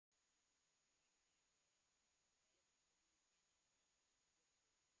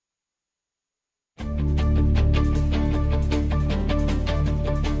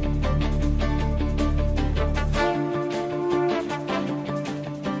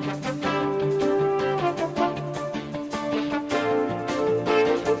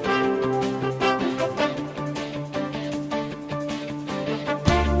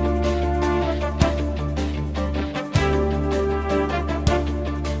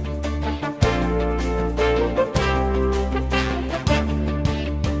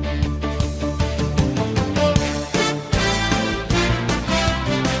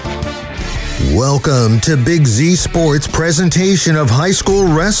Welcome to Big Z Sports' presentation of high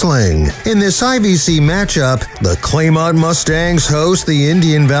school wrestling. In this IVC matchup, the Claymont Mustangs host the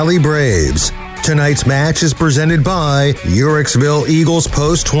Indian Valley Braves. Tonight's match is presented by Uricksville Eagles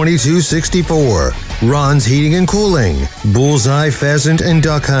Post 2264, Ron's Heating and Cooling, Bullseye Pheasant and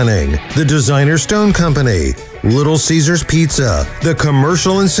Duck Hunting, the Designer Stone Company, Little Caesars Pizza, the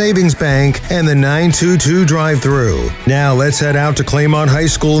Commercial and Savings Bank, and the 922 drive-thru. Now let's head out to Claymont High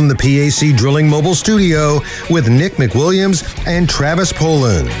School in the PAC Drilling Mobile Studio with Nick McWilliams and Travis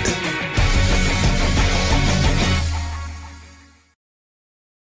Poland.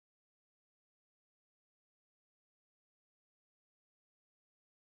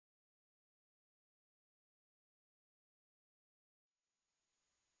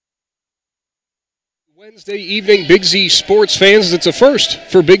 Wednesday evening, Big Z Sports fans. It's a first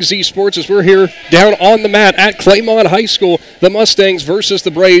for Big Z Sports as we're here down on the mat at Claymont High School. The Mustangs versus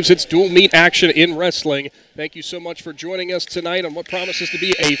the Braves. It's dual meet action in wrestling. Thank you so much for joining us tonight on what promises to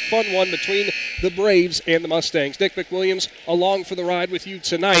be a fun one between the Braves and the Mustangs. Nick McWilliams along for the ride with you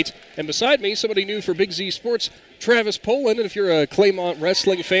tonight. And beside me, somebody new for Big Z Sports, Travis Poland. And if you're a Claymont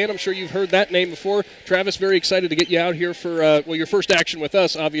wrestling fan, I'm sure you've heard that name before. Travis, very excited to get you out here for, your first action with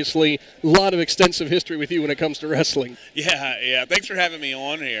us. Obviously, a lot of extensive history with you when it comes to wrestling. Yeah. Thanks for having me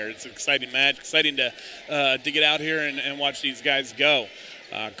on here. It's an exciting match. Exciting to get out here and watch these guys go.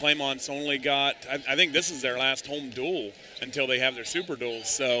 Claymont's only got, I think this is their last home duel until they have their super duels.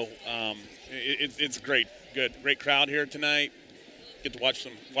 So it's great, great crowd here tonight. Get to watch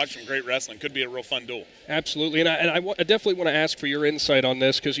some great wrestling. Could be a real fun duel. Absolutely, and I definitely want to ask for your insight on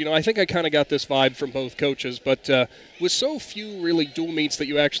this because, I think I kind of got this vibe from both coaches, but with so few really dual meets that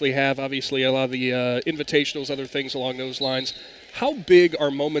you actually have, obviously a lot of the invitationals, other things along those lines, how big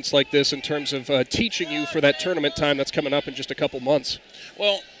are moments like this in terms of teaching you for that tournament time that's coming up in just a couple months?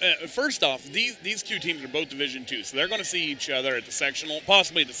 Well, first off, these two teams are both Division II, so they're going to see each other at the sectional,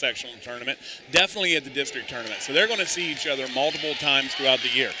 possibly at the sectional tournament, definitely at the district tournament. So they're going to see each other multiple times throughout the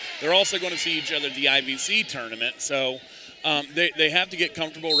year. They're also going to see each other at the IVC tournament, so they have to get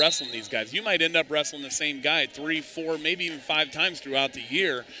comfortable wrestling these guys. You might end up wrestling the same guy 3, 4, maybe even 5 times throughout the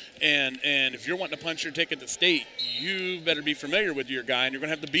year, and if you're wanting to punch your ticket to state, you better be familiar with your guy, and you're going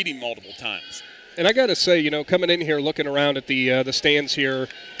to have to beat him multiple times. And I got to say, coming in here, looking around at the stands here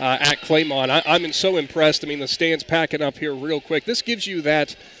at Claymont, I'm so impressed. I mean, the stands packing up here real quick. This gives you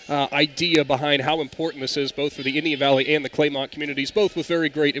that idea behind how important this is, both for the Indian Valley and the Claymont communities, both with very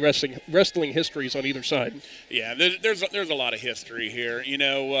great wrestling histories on either side. Yeah, there's a lot of history here. We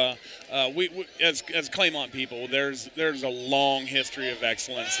as Claymont people, there's a long history of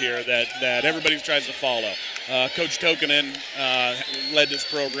excellence here that everybody tries to follow. Coach Tokinen led this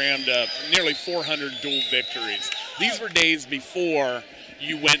program to nearly 400 dual victories. These were days before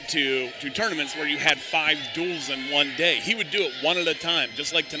you went to tournaments where you had 5 duels in one day. He would do it one at a time,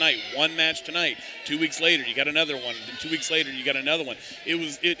 just like tonight. One match tonight. 2 weeks later, you got another one. Then 2 weeks later, you got another one.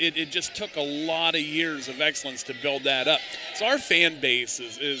 It just took a lot of years of excellence to build that up. So our fan base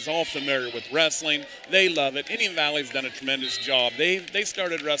is all familiar with wrestling. They love it. Indian Valley's done a tremendous job. They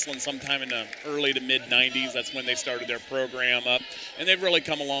started wrestling sometime in the early to mid-'90s. That's when they started their program up. And they've really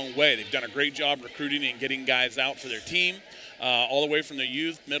come a long way. They've done a great job recruiting and getting guys out for their team. All the way from the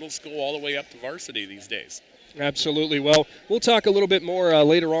youth, middle school, all the way up to varsity these days. Absolutely. Well, we'll talk a little bit more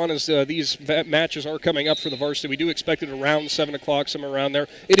later on as these matches are coming up for the varsity. We do expect it around 7 o'clock, somewhere around there.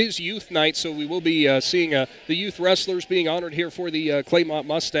 It is youth night, so we will be seeing the youth wrestlers being honored here for the Claymont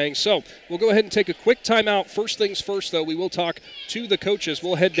Mustangs. So we'll go ahead and take a quick timeout. First things first, though, we will talk to the coaches.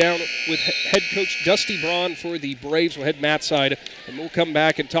 We'll head down with head coach Dusty Braun for the Braves. We'll head Matt side, and we'll come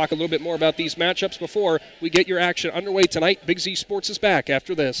back and talk a little bit more about these matchups before we get your action underway tonight. Big Z Sports is back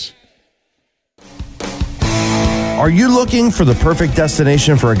after this. Are you looking for the perfect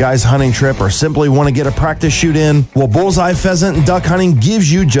destination for a guy's hunting trip or simply want to get a practice shoot in? Well, Bullseye Pheasant and Duck Hunting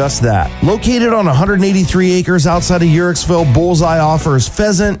gives you just that. Located on 183 acres outside of Uricksville, Bullseye offers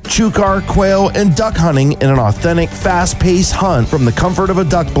pheasant, chukar, quail, and duck hunting in an authentic, fast-paced hunt from the comfort of a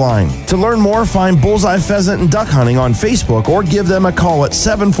duck blind. To learn more, find Bullseye Pheasant and Duck Hunting on Facebook or give them a call at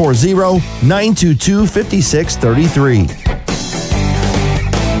 740-922-5633.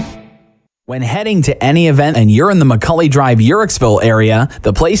 When heading to any event and you're in the McCully Drive, Uricksville area,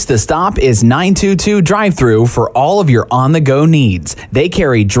 the place to stop is 922 Drive-Thru for all of your on-the-go needs. They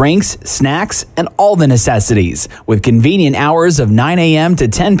carry drinks, snacks, and all the necessities. With convenient hours of 9 a.m. to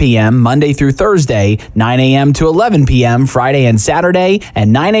 10 p.m. Monday through Thursday, 9 a.m. to 11 p.m. Friday and Saturday,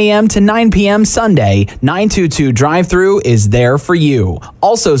 and 9 a.m. to 9 p.m. Sunday, 922 Drive-Thru is there for you.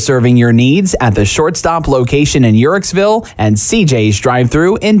 Also serving your needs at the Shortstop location in Uricksville and CJ's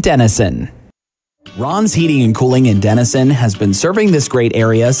Drive-Thru in Denison. Ron's Heating and Cooling in Denison has been serving this great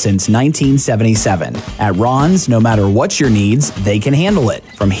area since 1977. At Ron's, no matter what your needs, they can handle it.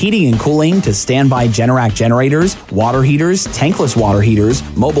 From heating and cooling to standby Generac generators, water heaters, tankless water heaters,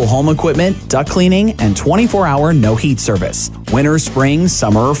 mobile home equipment, duct cleaning, and 24-hour no-heat service. Winter, spring,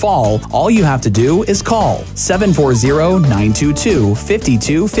 summer, or fall, all you have to do is call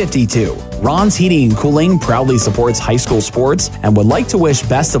 740-922-5252. Ron's Heating and Cooling proudly supports high school sports and would like to wish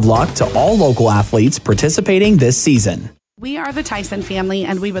best of luck to all local athletes participating this season. We are the Tyson family,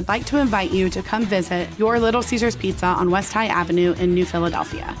 and we would like to invite you to come visit your Little Caesars Pizza on West High Avenue in New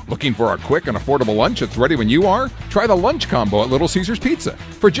Philadelphia. Looking for a quick and affordable lunch that's ready when you are? Try the lunch combo at Little Caesars Pizza.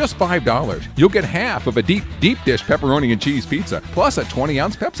 For just $5, you'll get half of a deep dish pepperoni and cheese pizza, plus a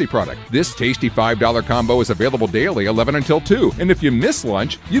 20-ounce Pepsi product. This tasty $5 combo is available daily 11 until 2. And if you miss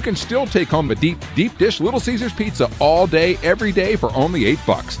lunch, you can still take home a deep dish Little Caesars Pizza all day, every day for only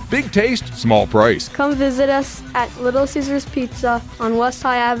 $8. Big taste, small price. Come visit us at Little Caesars Pizza on West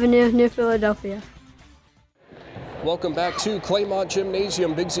High Avenue, New Philadelphia. Welcome back to Claymont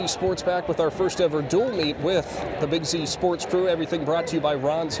Gymnasium. Big Z Sports back with our first ever dual meet with the Big Z Sports crew. Everything brought to you by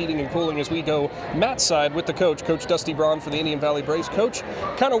Ron's Heating and Cooling as we go Matt's side with the coach, Coach Dusty Braun for the Indian Valley Braves. Coach,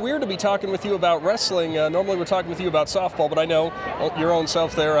 kind of weird to be talking with you about wrestling. Normally we're talking with you about softball, but I know your own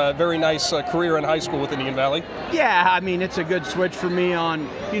self there, a very nice career in high school with Indian Valley. Yeah, I mean, it's a good switch for me on,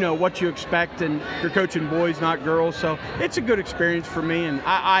 what you expect, and you're coaching boys, not girls, so it's a good experience for me, and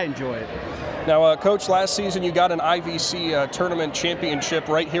I enjoy it. Now, Coach, last season you got an IVC tournament championship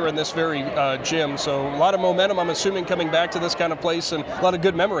right here in this very gym, so a lot of momentum, I'm assuming, coming back to this kind of place, and a lot of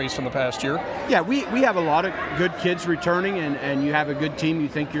good memories from the past year. Yeah, we have a lot of good kids returning, and you have a good team. You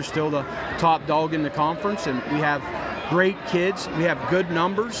think you're still the top dog in the conference, and we have great kids. We have good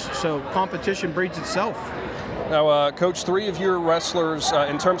numbers, so competition breeds itself. Now, Coach, 3 of your wrestlers,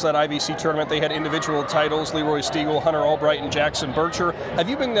 in terms of that IVC tournament, they had individual titles, Leroy Stiegel, Hunter Albright, and Jackson Bircher. Have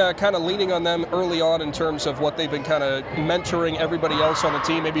you been kind of leaning on them early on in terms of what they've been kind of mentoring everybody else on the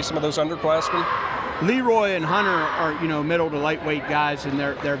team, maybe some of those underclassmen? Leroy and Hunter are, middle to lightweight guys, and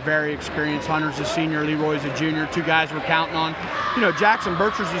they're very experienced. Hunter's a senior, Leroy's a junior, 2 guys we're counting on. Jackson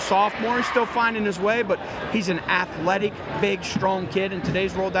Bircher's a sophomore. He's still finding his way, but he's an athletic, big, strong kid. In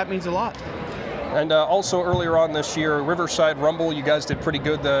today's world, that means a lot. And also earlier on this year, Riverside Rumble, you guys did pretty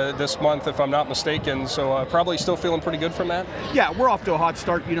good this month, if I'm not mistaken. So probably still feeling pretty good from that? Yeah, we're off to a hot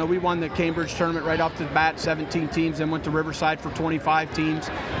start. We won the Cambridge tournament right off the bat, 17 teams, then went to Riverside for 25 teams.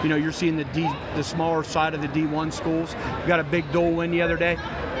 You're seeing the smaller side of the D1 schools. We got a big dual win the other day.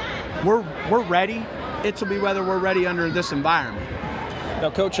 We're ready. It'll be whether we're ready under this environment. Now,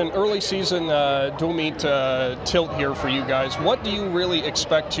 Coach, an early season dual meet tilt here for you guys. What do you really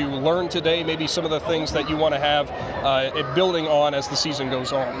expect to learn today? Maybe some of the things that you want to have building on as the season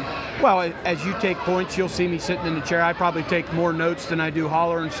goes on. Well, as you take points, you'll see me sitting in the chair. I probably take more notes than I do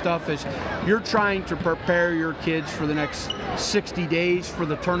holler and stuff as you're trying to prepare your kids for the next 60 days for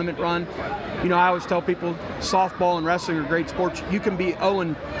the tournament run. I always tell people softball and wrestling are great sports. You can be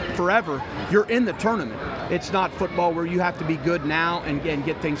 0-and forever. You're in the tournament. It's not football where you have to be good now and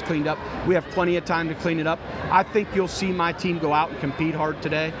get things cleaned up. We have plenty of time to clean it up. I think you'll see my team go out and compete hard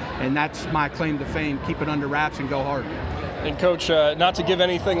today, and that's my claim to fame. Keep it under wraps and go hard. And Coach, not to give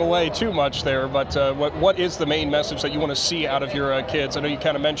anything away too much there, but what is the main message that you want to see out of your kids? I know you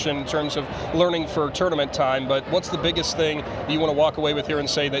kind of mentioned in terms of learning for tournament time, but what's the biggest thing that you want to walk away with here and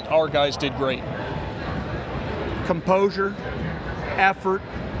say that our guys did great? Composure, effort,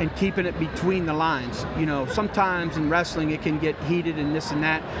 and keeping it between the lines. Sometimes in wrestling it can get heated and this and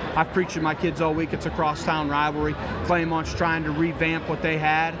that. I've preached to my kids all week, it's a crosstown rivalry. Claymont's trying to revamp what they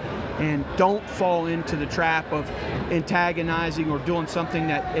had, and don't fall into the trap of antagonizing or doing something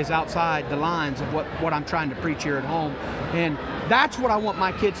that is outside the lines of what I'm trying to preach here at home. And that's what I want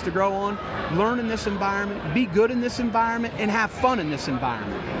my kids to grow on. Learn in this environment, be good in this environment, and have fun in this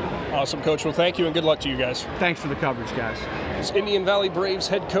environment. Awesome, Coach. Well, thank you and good luck to you guys. Thanks for the coverage, guys. It's Indian Valley Braves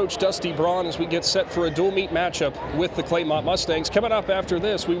head coach Dusty Braun as we get set for a dual meet matchup with the Claymont Mustangs. Coming up after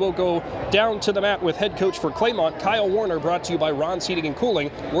this, we will go down to the mat with head coach for Claymont, Kyle Warner, brought to you by Ron's Heating and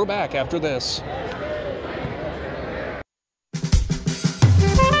Cooling. We're back after this.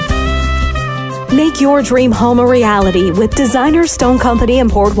 Make your dream home a reality with Designer Stone Company in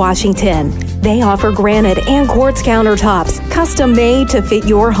Port Washington. They offer granite and quartz countertops, custom made to fit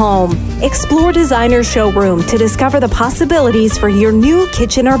your home. Explore Designer Showroom to discover the possibilities for your new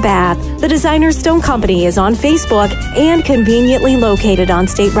kitchen or bath. The Designer Stone Company is on Facebook and conveniently located on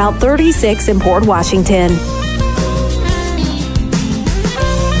State Route 36 in Port Washington.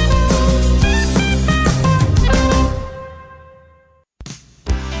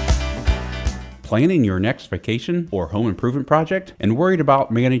 Planning your next vacation or home improvement project and worried about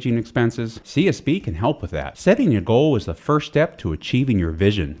managing expenses? CSB can help with that. Setting a goal is the first step to achieving your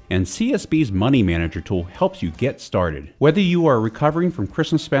vision, and CSB's Money Manager tool helps you get started. Whether you are recovering from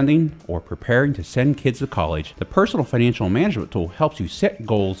Christmas spending or preparing to send kids to college, the Personal Financial Management tool helps you set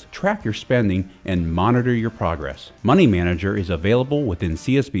goals, track your spending, and monitor your progress. Money Manager is available within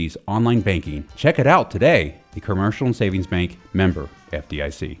CSB's online banking. Check it out today. The Commercial and Savings Bank, member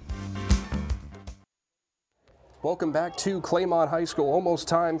FDIC. Welcome back to Claymont High School. Almost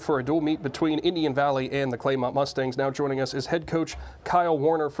time for a dual meet between Indian Valley and the Claymont Mustangs. Now joining us is head coach Kyle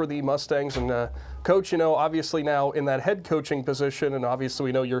Warner for the Mustangs. And coach, you know, obviously now in that head coaching position, and obviously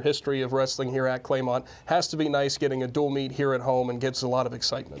we know your history of wrestling here at Claymont, has to be nice getting a dual meet here at home and gets a lot of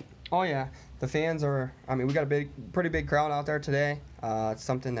excitement. Oh yeah, the fans are, I mean, we got a pretty big crowd out there today. It's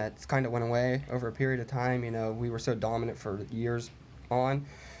something that's kind of went away over a period of time. You know, we were so dominant for years on.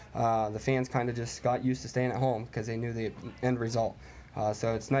 The fans kind of just got used to staying at home because they knew the end result.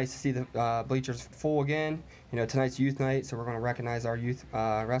 So it's nice to see the bleachers full again. You know, tonight's youth night, so we're going to recognize our youth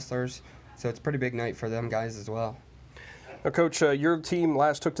wrestlers. So it's a pretty big night for them guys as well. Now, Coach, your team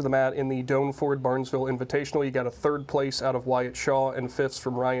last took to the mat in the Doan-Ford-Barnesville Invitational. You got a 3rd place out of Wyatt Shaw and 5th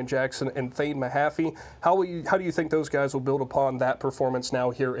from Ryan Jackson and Thane Mahaffey. How do you think those guys will build upon that performance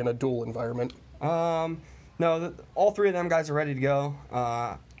now here in a dual environment? No, all 3 of them guys are ready to go.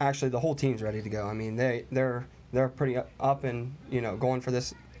 Actually, the whole team's ready to go. I mean, they're pretty up and, you know, going for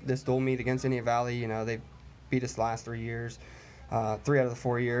this dual meet against Indian Valley. You know, they've beat us the last 3 years. 3 out of the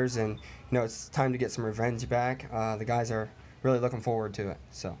 4 years, and you know it's time to get some revenge back. The guys are really looking forward to it.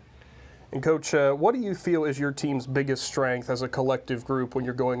 So, and Coach, what do you feel is your team's biggest strength as a collective group when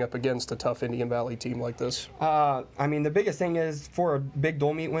you're going up against a tough Indian Valley team like this? I mean, the biggest thing is for a big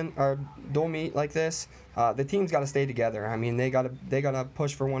dual meet like this, the team's got to stay together. I mean, they got to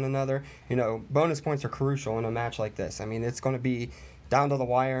push for one another. You know, bonus points are crucial in a match like this. I mean, it's going to be down to the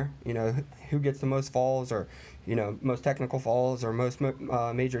wire. You know, who gets the most falls or, you know, most technical falls or most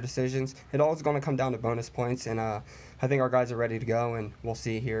major decisions. It all is going to come down to bonus points, and I think our guys are ready to go, and we'll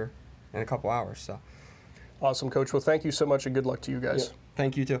see here in a couple hours. So, awesome, Coach. Well, thank you so much, and good luck to you guys. Yeah,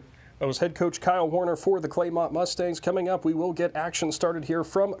 thank you too. That was head coach Kyle Warner for the Claymont Mustangs. Coming up, we will get action started here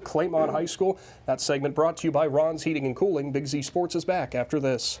from Claymont High School. That segment brought to you by Ron's Heating and Cooling. Big Z Sports is back after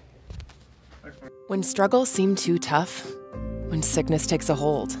this. When struggles seem too tough, when sickness takes a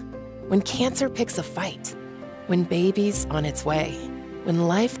hold, when cancer picks a fight, when baby's on its way, when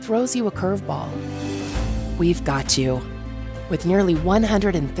life throws you a curveball, we've got you. With nearly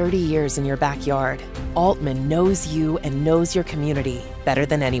 130 years in your backyard, Altman knows you and knows your community better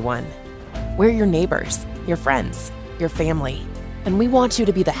than anyone. We're your neighbors, your friends, your family, and we want you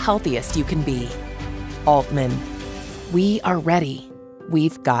to be the healthiest you can be. Altman, we are ready.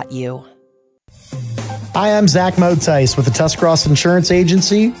 We've got you. Hi, I'm Zach Motice with the Tuscarawas Insurance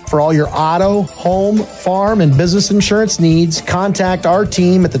Agency. For all your auto, home, farm, and business insurance needs, contact our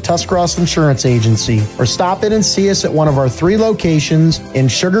team at the Tuscarawas Insurance Agency or stop in and see us at one of our 3 locations in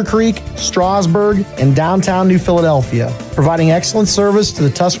Sugar Creek, Strasburg, and downtown New Philadelphia, providing excellent service to the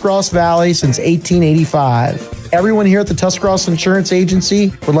Tuscarawas Valley since 1885. Everyone here at the Tuscarawas Insurance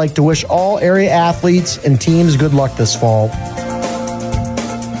Agency would like to wish all area athletes and teams good luck this fall.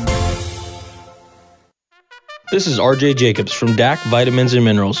 This is RJ Jacobs from DAC Vitamins and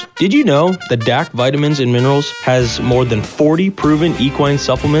Minerals. Did you know that DAC Vitamins and Minerals has more than 40 proven equine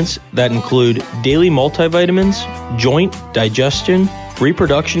supplements that include daily multivitamins, joint, digestion,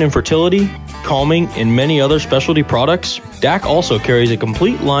 reproduction and fertility, calming, and many other specialty products? DAC also carries a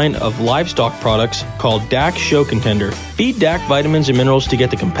complete line of livestock products called DAC Show Contender. Feed DAC Vitamins and Minerals to get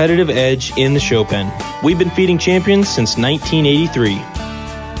the competitive edge in the show pen. We've been feeding champions since 1983.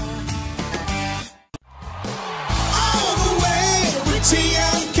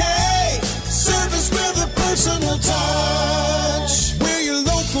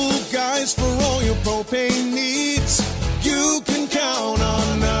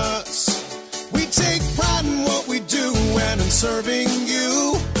 Serving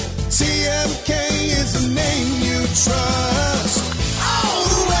you, TMK is the name you trust. All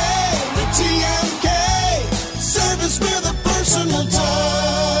the way to TMK, service with a personal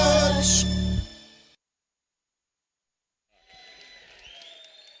touch.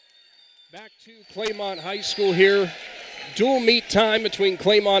 Back to Claymont High School here. Dual meet time between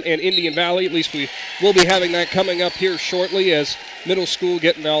Claymont and Indian Valley. At least we will be having that coming up here shortly as middle school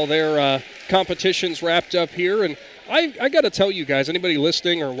getting all their competitions wrapped up here. And I got to tell you guys, anybody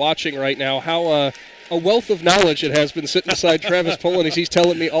listening or watching right now, how a wealth of knowledge it has been sitting beside Travis Pullen as he's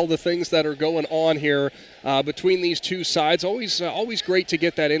telling me all the things that are going on here between these two sides. Always great to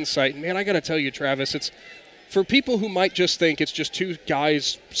get that insight. And, man, I got to tell you, Travis, it's for people who might just think it's just two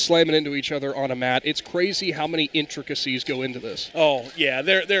guys slamming into each other on a mat, it's crazy how many intricacies go into this. Oh, yeah,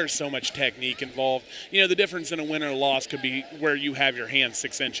 there's so much technique involved. You know, the difference in a win or a loss could be where you have your hand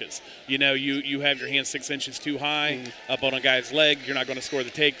 6 inches. You know, you have your hand 6 inches too high up on a guy's leg, you're not going to score the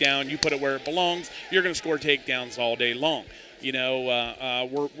takedown. You put it where it belongs, you're going to score takedowns all day long. You know,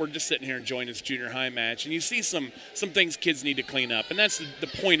 we're just sitting here enjoying this junior high match, and you see some things kids need to clean up, and that's the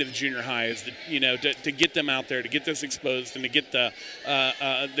point of the junior high is to get them out there, to get this exposed, and to get the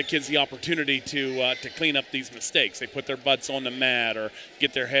kids the opportunity to clean up these mistakes. They put their butts on the mat or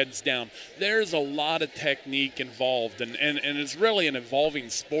get their heads down. There's a lot of technique involved, and it's really an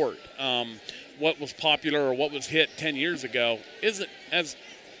evolving sport. What was popular or what was hit 10 years ago isn't as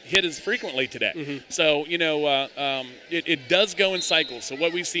hit as frequently today. So, you know, it does go in cycles. So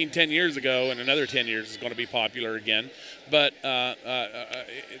what we've seen 10 years ago in another 10 years is going to be popular again. But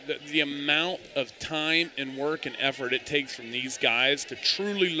the amount of time and work and effort it takes from these guys to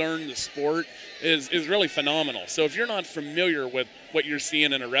truly learn the sport is really phenomenal. So if you're not familiar with what you're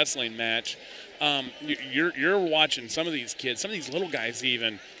seeing in a wrestling match, you're watching some of these kids, some of these little guys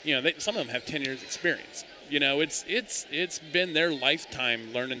even, you know, some of them have 10 years experience. You know, it's been their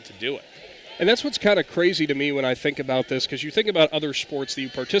lifetime learning to do it. And that's what's kind of crazy to me when I think about this, because you think about other sports that you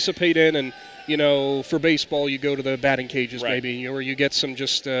participate in, and, you know, for baseball you go to the batting cages maybe, or you get some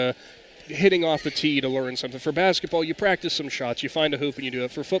just hitting off the tee to learn something. For basketball, you practice some shots, you find a hoop and you do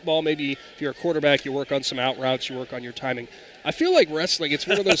it. For football, maybe if you're a quarterback, you work on some out routes, you work on your timing. I feel like wrestling, it's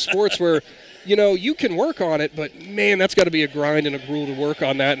one of those sports where, you know, you can work on it, but, man, that's got to be a grind and a gruel to work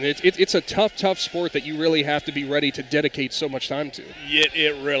on that. And it's a tough sport that you really have to be ready to dedicate so much time to.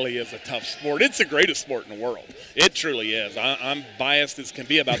 It really is a tough sport. It's the greatest sport in the world. It truly is. I'm biased as can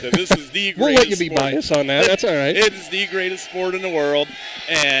be about this. This is the greatest We'll let you be biased on that. That's all right. It is the greatest sport in the world.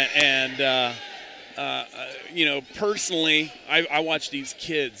 You know, personally, I watch these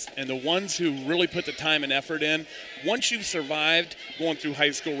kids, and the ones who really put the time and effort in, once you've survived going through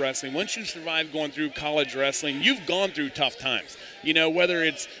high school wrestling, once you've survived going through college wrestling, you've gone through tough times. You know, whether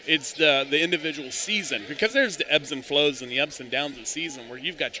it's the individual season, because there's the ebbs and flows and the ups and downs of the season where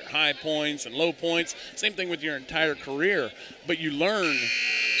you've got your high points and low points. Same thing with your entire career. But you learn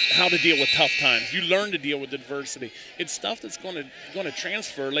how to deal with tough times. You learn to deal with adversity. It's stuff that's going to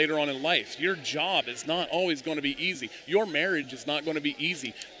transfer later on in life. Your job is not always going to be easy. Your marriage is not going to be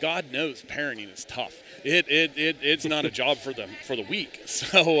easy. God knows parenting is tough. It's not a job for the weak.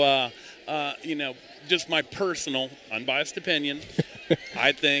 So you know, just my personal unbiased opinion,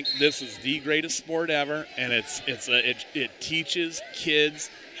 I think this is the greatest sport ever, and it teaches kids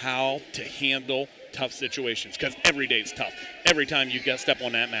how to handle tough situations, because every day is tough. Every time you step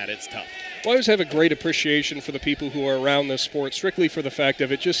on that mat, it's tough. Well, I always have a great appreciation for the people who are around this sport, strictly for the fact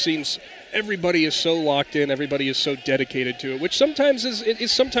of it just seems everybody is so locked in, everybody is so dedicated to it, which sometimes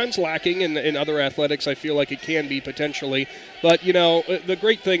is sometimes lacking in other athletics. I feel like it can be potentially. But, you know, the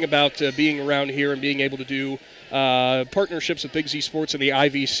great thing about being around here and being able to do partnerships with Big Z Sports and the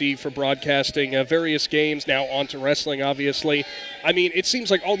IVC for broadcasting various games, now onto wrestling, obviously. I mean, it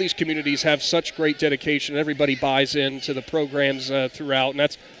seems like all these communities have such great dedication. Everybody buys into the programs throughout, and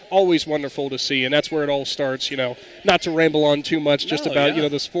that's always wonderful to see, and that's where it all starts. You know, not to ramble on too much just about you know,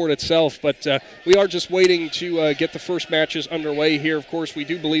 the sport itself, but we are just waiting to get the first matches underway here. Of course, we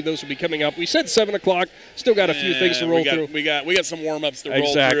do believe those will be coming up. We said 7 o'clock. Still got a few things to roll through. We got some warm-ups to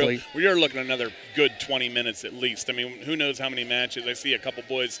roll through. We are looking at another good 20 minutes at least. I mean, who knows how many matches. I see a couple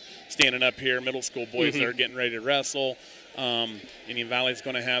boys standing up here, middle school boys that are getting ready to wrestle. Indian Valley's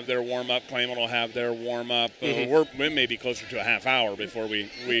going to have their warm-up. Claymont will have their warm-up. We may be closer to a half hour before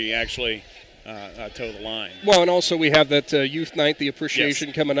we actually toe the line. Well, and also we have that youth night, the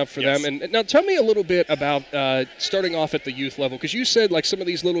appreciation coming up for them. And now tell me a little bit about starting off at the youth level, because you said like some of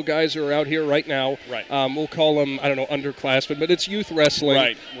these little guys who are out here right now, we'll call them, I don't know, underclassmen, but it's youth wrestling.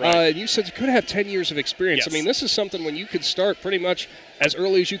 Right. And you said you could have 10 years of experience. I mean, this is something when you could start pretty much as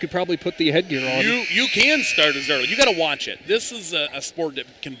early as you could probably put the headgear on. You can start as early. You got to watch it. This is a sport that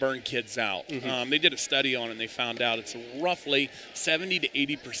can burn kids out. They did a study on it, and they found out it's roughly 70 to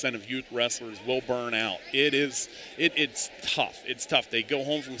 80% of youth wrestlers will burn out. It's tough. It's tough. They go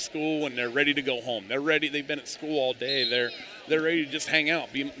home from school and they're ready to go home. They're ready. They've been at school all day. They're ready to just hang out,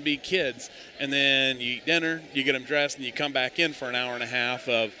 be kids. And then you eat dinner, you get them dressed, and you come back in for an hour and a half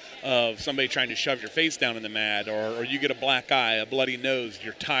of somebody trying to shove your face down in the mat, or you get a black eye, a bloody nose,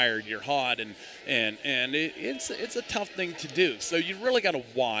 you're tired, you're hot, and it's a tough thing to do. So you really got to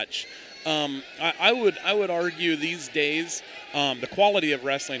watch I would argue these days the quality of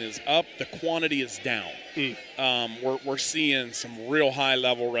wrestling is up, the quantity is down. We're seeing some real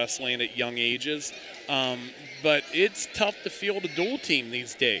high-level wrestling at young ages, but it's tough to field a dual team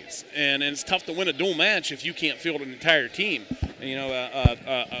these days, and it's tough to win a dual match if you can't field an entire team. You know,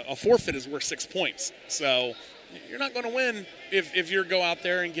 a forfeit is worth 6 points, so you're not going to win if you go out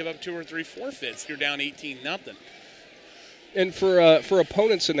there and give up 2 or 3 forfeits. You're down 18-0. And for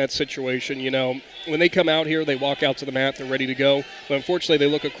opponents in that situation, you know, when they come out here, they walk out to the mat, they're ready to go. But unfortunately, they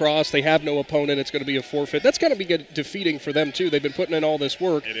look across, they have no opponent, it's going to be a forfeit. That's going to be defeating for them, too. They've been putting in all this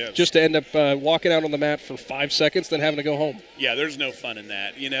work just to end up walking out on the mat for 5 seconds, then having to go home. Yeah, there's no fun in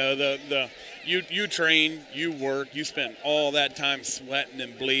that. You know, you train, you work, you spend all that time sweating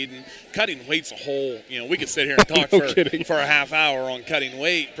and bleeding. Cutting weight's a whole, you know, we could sit here and talk for a half hour on cutting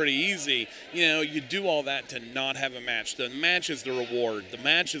weight pretty easy. You know, you do all that to not have a match. The match is the reward. The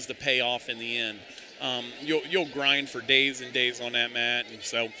match is the payoff in the end. You'll grind for days and days on that mat, and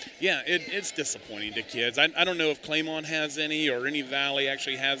so yeah, it's disappointing to kids. I don't know if Claymont has any or any Valley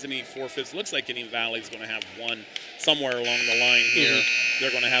actually has any forfeits. Looks like any Valley's going to have one somewhere along the line here.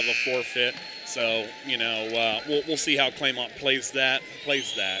 They're going to have a forfeit. So, you know, we'll see how Claymont plays that.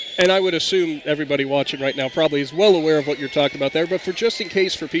 And I would assume everybody watching right now probably is well aware of what you're talking about there. But for just in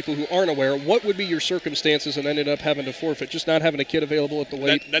case for people who aren't aware, what would be your circumstances and ended up having to forfeit? Just not having a kid available at the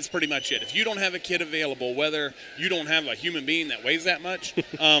weight? That's pretty much it. If you don't have a kid available, whether you don't have a human being that weighs that much,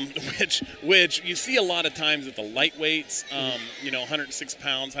 which you see a lot of times at the lightweights, you know, 106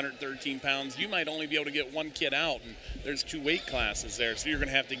 pounds, 113 pounds, you might only be able to get one kid out, and there's 2 weight classes there, so you're going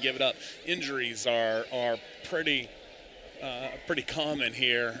to have to give it up. Injuries are pretty common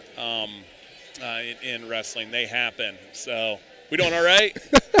here in wrestling. They happen. So we doing all right?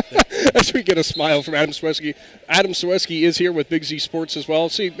 As we get a smile from Adam Sweski. Adam Sweski is here with Big Z Sports as well.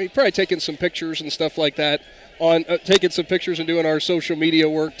 See, he's probably taking some pictures and stuff like that. On taking some pictures and doing our social media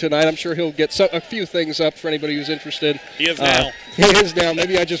work tonight. I'm sure he'll get a few things up for anybody who's interested. He is now. He is now.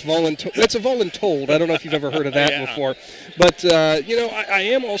 Maybe I just voluntold. That's a voluntold. I don't know if you've ever heard of that before. But, you know, I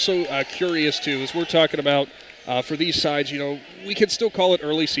am also curious, too, as we're talking about for these sides, you know, we could still call it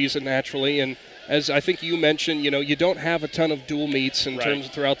early season naturally. And as I think you mentioned, you know, you don't have a ton of dual meets in terms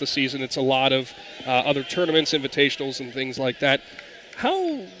of throughout the season. It's a lot of other tournaments, invitationals, and things like that.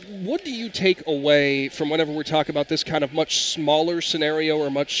 What do you take away from whenever we're talking about this kind of much smaller scenario or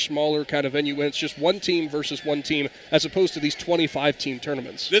much smaller kind of venue when it's just one team versus one team as opposed to these 25-team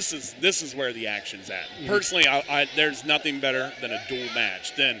tournaments? This is where the action's at. Personally, there's nothing better than a dual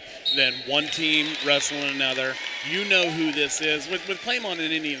match than one team wrestling another. You know who this is. With Claymont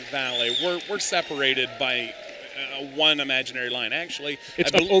and Indian Valley, we're separated by one imaginary line. Actually,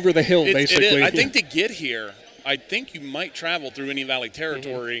 it's up over the hill, basically. I think to get here, I think you might travel through Indian Valley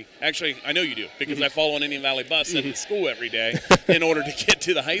territory. Actually, I know you do because I follow an Indian Valley bus into school every day in order to get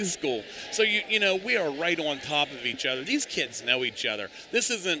to the high school. So you know we are right on top of each other. These kids know each other.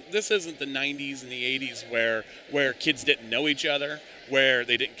 This isn't the 90s and the 80s where kids didn't know each other, where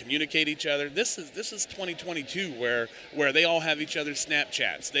they didn't communicate each other. This is 2022 where they all have each other's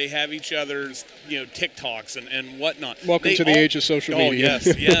Snapchats. They have each other's, you know, TikToks and whatnot. Welcome to the age of social media.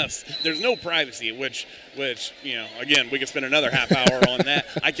 Oh, yes. There's no privacy, which, you know, again, we could spend another half hour on that.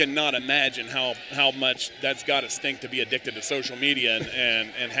 I cannot imagine how much that's got to stink to be addicted to social media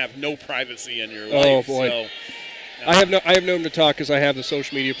and have no privacy in your life. Oh, boy. So, I have known to talk because I have the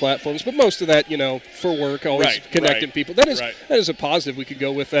social media platforms, but most of that, you know, for work, always connecting people. That is a positive we could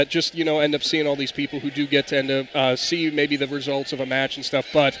go with that. Just, you know, end up seeing all these people who do get to end up see maybe the results of a match and stuff.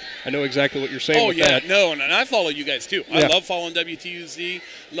 But I know exactly what you're saying. Oh yeah, no, and I follow you guys too. I love following WTUZ.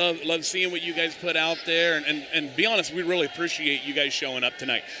 Love seeing what you guys put out there, and be honest, we really appreciate you guys showing up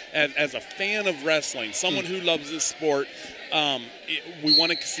tonight. As a fan of wrestling, someone who loves this sport. We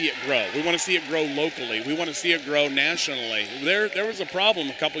want to see it grow. We want to see it grow locally. We want to see it grow nationally. There was a problem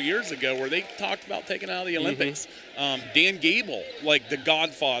a couple years ago where they talked about taking out of the Olympics. Dan Gable, like the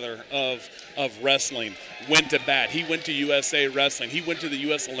godfather of wrestling, went to bat. He went to USA Wrestling. He went to the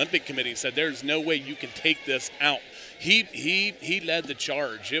U.S. Olympic Committee and said, "There's no way you can take this out." He led the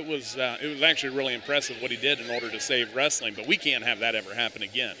charge. It was actually really impressive what he did in order to save wrestling, but we can't have that ever happen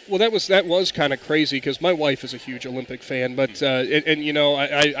again. Well, that was kind of crazy because my wife is a huge Olympic fan, but and you know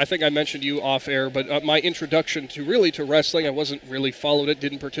I think I mentioned you off air, but my introduction to wrestling, I wasn't really followed it,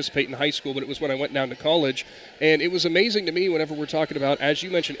 didn't participate in high school, but it was when I went down to college, and it was amazing to me whenever we're talking about, as you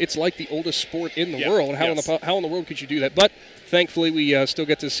mentioned, it's like the oldest sport in the world. How in the world could you do that? But thankfully, we still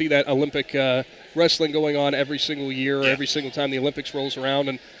get to see that Olympic wrestling going on every single year, every single time the Olympics rolls around.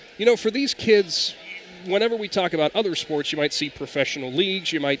 And, you know, for these kids, whenever we talk about other sports, you might see professional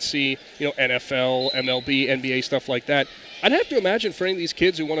leagues, you might see, NFL, MLB, NBA, stuff like that. I'd have to imagine for any of these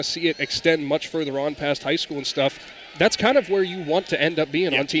kids who want to see it extend much further on past high school and stuff, that's kind of where you want to end up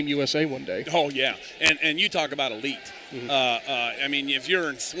being on Team USA one day. Oh, yeah. And you talk about elite. I mean, if you're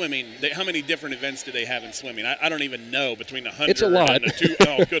in swimming, how many different events do they have in swimming? I don't even know between the 100 it's a lot. and the 2.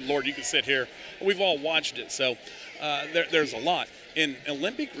 Oh, good Lord, you can sit here. We've all watched it. So there's a lot. In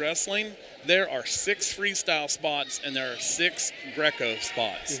Olympic wrestling, there are 6 freestyle spots and there are 6 Greco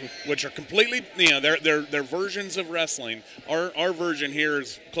spots, which are completely, they're versions of wrestling. Our version here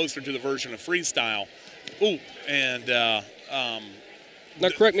is closer to the version of freestyle. Ooh, and now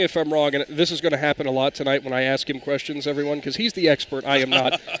correct me if I'm wrong, and this is going to happen a lot tonight when I ask him questions, everyone, because he's the expert. I am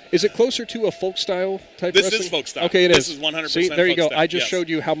not. Is it closer to a folk style type wrestling? This is folk style. Okay, This is 100% See, there you go. folk style. I just showed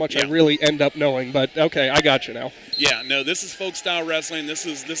you how much I really end up knowing, but okay, I got you now. Yeah, no, this is folk style wrestling. This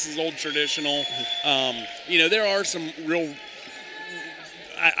is old traditional. There are some real,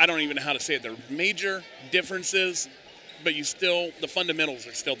 I don't even know how to say it. There are major differences, but the fundamentals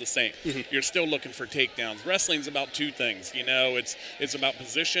are still the same. You're still looking for takedowns. Wrestling's about 2 things. It's about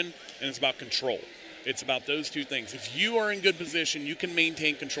position and it's about control. It's about those 2 things. If you are in good position, you can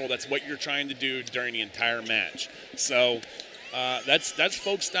maintain control. That's what you're trying to do during the entire match. So that's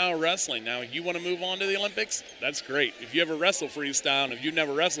folk style wrestling. Now, you want to move on to the Olympics? That's great. If you ever wrestle freestyle and if you've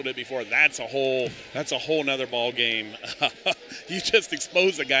never wrestled it before, that's a whole nother ball game. You just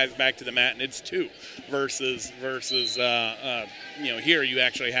expose the guys back to the mat and it's 2 versus here you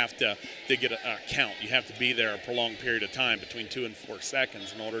actually have to get a count. You have to be there a prolonged period of time between 2 and 4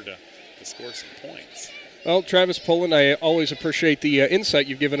 seconds in order to score some points. Well, Travis Poland, I always appreciate the insight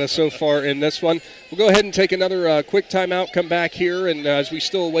you've given us so far in this one. We'll go ahead and take another quick timeout, come back here, and as we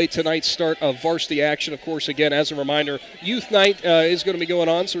still await tonight's start of varsity action, of course, again, as a reminder, Youth Night is going to be going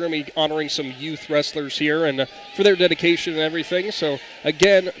on, so we're going to be honoring some youth wrestlers here and for their dedication and everything. So,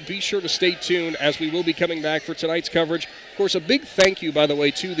 again, be sure to stay tuned as we will be coming back for tonight's coverage. Of course, a big thank you, by the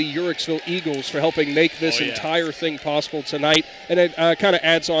way, to the Uriksville Eagles for helping make this entire thing possible tonight, and it kind of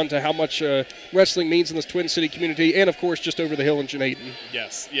adds on to how much wrestling means in this Twin City community, and of course just over the hill in Janaden.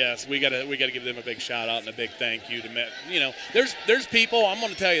 Yes, we gotta give them a big shout out and a big thank you to there's people. I'm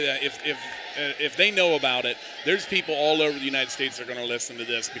going to tell you that if they know about it, there's people all over the United States that are going to listen to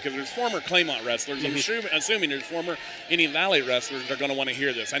this because there's former Claymont wrestlers. I'm assuming there's former Indian Valley wrestlers that are going to want to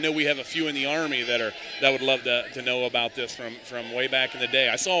hear this. I know we have a few in the Army that would love to know about this from way back in the day.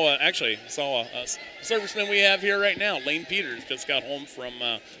 I saw a serviceman we have here right now, Lane Peters, just got home from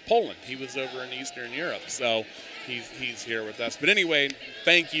Poland. He was over in Eastern Europe, so he's here with us. But anyway,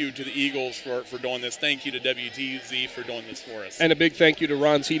 thank you to the Eagles for doing this. Thank you to WTUZ for doing this for us. And a big thank you to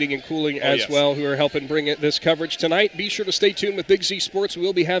Ron's Heating and Cooling as well, who are helping bring this coverage tonight. Be sure to stay tuned with Big Z Sports.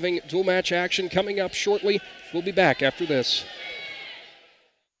 We'll be having dual match action coming up shortly. We'll be back after this.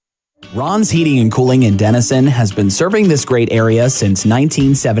 Ron's Heating and Cooling in Denison has been serving this great area since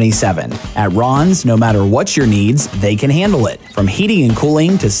 1977. At Ron's, no matter what your needs, they can handle it. From heating and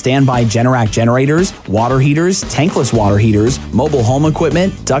cooling to standby Generac generators, water heaters, tankless water heaters, mobile home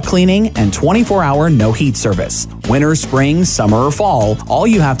equipment, duct cleaning, and 24-hour no heat service. Winter, spring, summer, or fall, all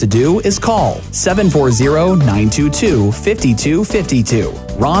you have to do is call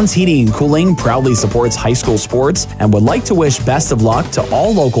 740-922-5252. Ron's Heating and Cooling proudly supports high school sports and would like to wish best of luck to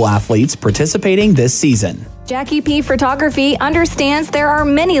all local athletes participating this season. Jackie P Photography understands there are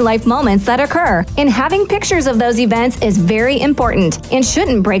many life moments that occur, and having pictures of those events is very important and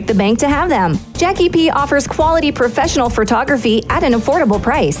shouldn't break the bank to have them. Jackie P offers quality professional photography at an affordable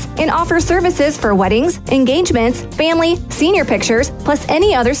price and offers services for weddings, engagements, family, senior pictures, plus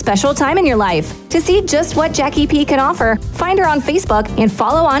any other special time in your life. To see just what Jackie P can offer, find her on Facebook and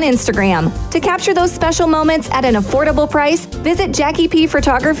follow on Instagram. To capture those special moments at an affordable price, visit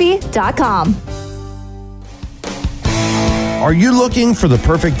JackiePphotography.com. Are you looking for the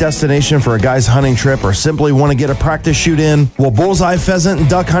perfect destination for a guy's hunting trip or simply want to get a practice shoot in? Well, Bullseye Pheasant and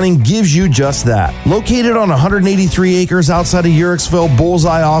Duck Hunting gives you just that. Located on 183 acres outside of Uriksville,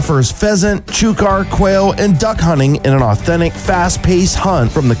 Bullseye offers pheasant, chukar, quail, and duck hunting in an authentic, fast-paced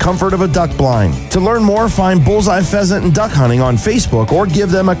hunt from the comfort of a duck blind. To learn more, find Bullseye Pheasant and Duck Hunting on Facebook or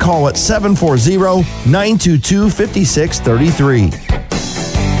give them a call at 740-922-5633.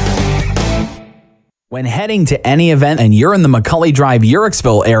 When heading to any event and you're in the McCully Drive,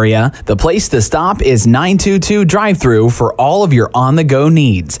 Urixville area, the place to stop is 922 Drive-Thru for all of your on-the-go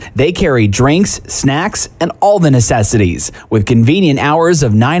needs. They carry drinks, snacks, and all the necessities. With convenient hours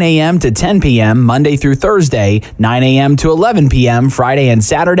of 9 a.m. to 10 p.m. Monday through Thursday, 9 a.m. to 11 p.m. Friday and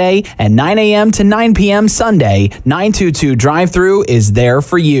Saturday, and 9 a.m. to 9 p.m. Sunday, 922 Drive-Thru is there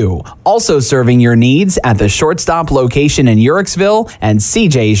for you. Also serving your needs at the Shortstop location in Urixville and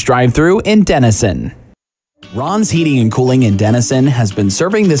CJ's Drive-Thru in Denison. Ron's Heating and Cooling in Denison has been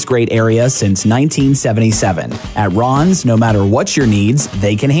serving this great area since 1977. At Ron's, no matter what your needs,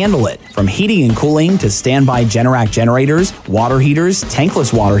 they can handle it. From heating and cooling to standby Generac generators, water heaters,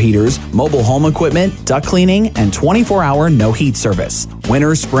 tankless water heaters, mobile home equipment, duct cleaning, and 24-hour no heat service.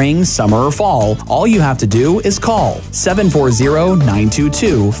 Winter, spring, summer, or fall, all you have to do is call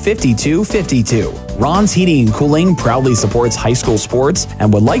 740-922-5252. Ron's Heating and Cooling proudly supports high school sports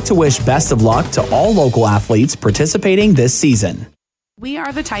and would like to wish best of luck to all local athletes participating this season. We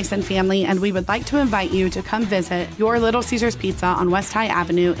are the Tyson family, and we would like to invite you to come visit your Little Caesars Pizza on West High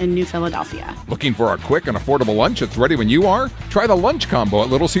Avenue in New Philadelphia. Looking for a quick and affordable lunch that's ready when you are? Try the lunch combo at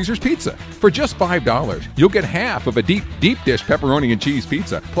Little Caesars Pizza. For just $5, you'll get half of a deep dish pepperoni and cheese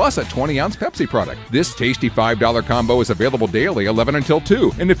pizza, plus a 20-ounce Pepsi product. This tasty $5 combo is available daily 11 until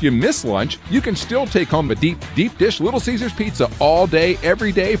 2. And if you miss lunch, you can still take home the deep dish Little Caesars Pizza all day,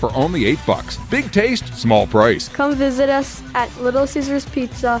 every day for only $8. Big taste, small price. Come visit us at Little Caesars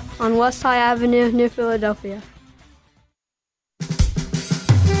Pizza on West High Avenue, New Philadelphia.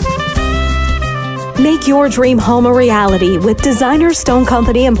 Make your dream home a reality with Designer Stone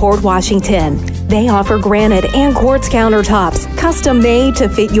Company in Port Washington. They offer granite and quartz countertops, custom made to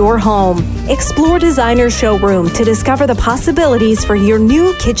fit your home. Explore Designer Showroom to discover the possibilities for your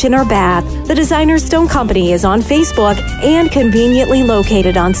new kitchen or bath. The Designer Stone Company is on Facebook and conveniently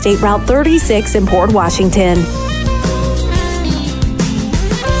located on State Route 36 in Port Washington.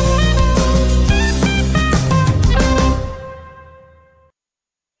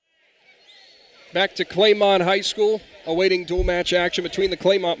 Back to Claymont High School, awaiting dual match action between the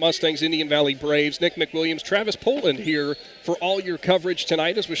Claymont Mustangs, Indian Valley Braves. Nick McWilliams, Travis Poland here for all your coverage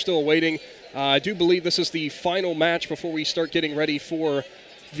tonight as we're still awaiting. I do believe this is the final match before we start getting ready for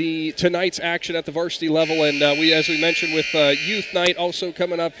tonight's action at the varsity level. And as we mentioned, with youth night also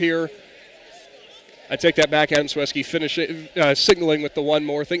coming up here. I take that back, Adam Sweski signaling with the one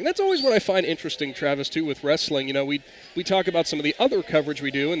more thing. That's always what I find interesting, Travis, too, with wrestling. You know, we talk about some of the other coverage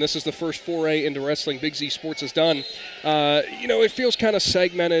we do, and this is the first foray into wrestling Big Z Sports has done. You know, it feels kind of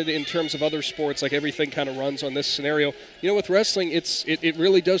segmented in terms of other sports, like everything kind of runs on this scenario. You know, with wrestling, it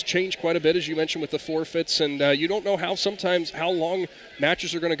really does change quite a bit, as you mentioned, with the forfeits, and you don't know how long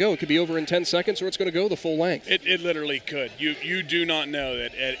matches are going to go. It could be over in 10 seconds, or it's going to go the full length. It literally could. You do not know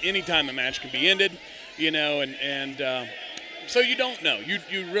that at any time a match can be ended. You know, so you don't know. You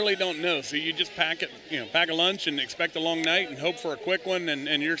really don't know. So you just pack a lunch and expect a long night and hope for a quick one,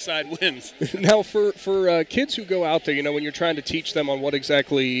 and your side wins. Now, for kids who go out there, you know, when you're trying to teach them on what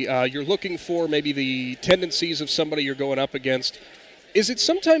exactly you're looking for, maybe the tendencies of somebody you're going up against, is it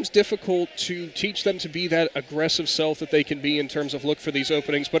sometimes difficult to teach them to be that aggressive self that they can be in terms of look for these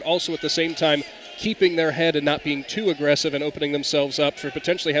openings, but also at the same time keeping their head and not being too aggressive and opening themselves up for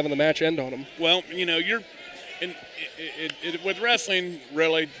potentially having the match end on them? Well, you know, with wrestling,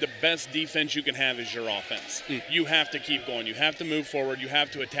 really, the best defense you can have is your offense. You have to keep going. You have to move forward. You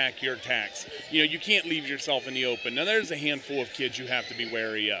have to attack your attacks. You know, you can't leave yourself in the open. Now, there's a handful of kids you have to be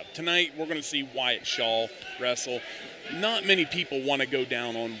wary of. Tonight, we're going to see Wyatt Shaw wrestle. Not many people want to go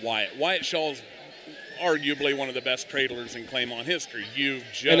down on Wyatt. Wyatt Shaw's arguably one of the best cradlers in Claymont history.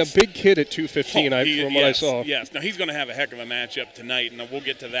 And a big kid at 215, from what I saw. Yes. Now, he's going to have a heck of a matchup tonight, and we'll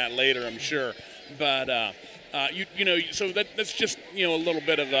get to that later, I'm sure. But, you know, so that's just, you know, a little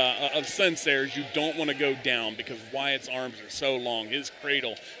bit of sense there is you don't want to go down because Wyatt's arms are so long. His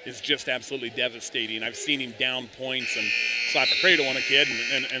cradle is just absolutely devastating. I've seen him down points and slap a cradle on a kid,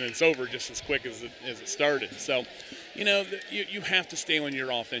 and it's over just as quick as it started. So, you know, you have to stay on your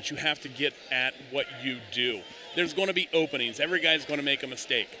offense. You have to get at what you do. There's going to be openings. Every guy's going to make a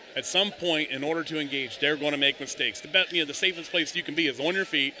mistake. At some point, in order to engage, they're going to make mistakes. The safest place you can be is on your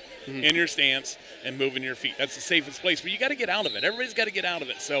feet, in your stance, and moving your feet. That's the safest place. But you got to get out of it. Everybody's got to get out of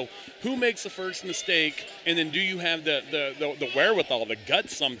it. So who makes the first mistake, and then do you have the wherewithal, the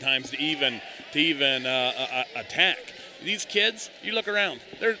guts sometimes to even attack? These kids, you look around.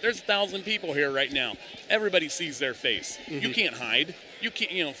 There's 1,000 people here right now. Everybody sees their face. You can't hide. You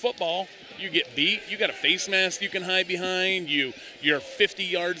can't. You know, football. you get beat, you got a face mask you can hide behind. You're 50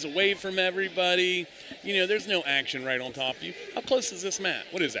 yards away from everybody. You know, there's no action right on top of you. How close is this mat?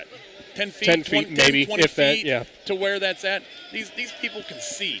 What is that? 10 feet? 10 feet, 20, maybe, 20 if that, feet yeah. to where that's at. These people can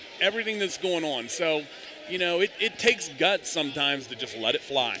see everything that's going on. So, you know, it takes guts sometimes to just let it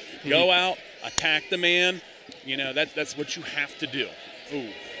fly. Go out, attack the man. You know, that's what you have to do. Ooh.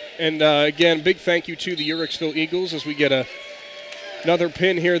 And, again, big thank you to the Uricksville Eagles as we get another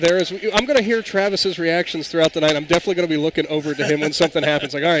pin here. I'm going to hear Travis's reactions throughout the night. I'm definitely going to be looking over to him when something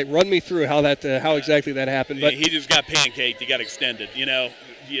happens. Like, all right, run me through how exactly that happened. But he just got pancaked. He got extended. You know,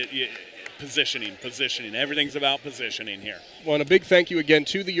 positioning. Everything's about positioning here. Well, and a big thank you again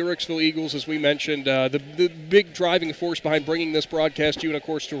to the Uricksville Eagles, as we mentioned, the big driving force behind bringing this broadcast to you, and, of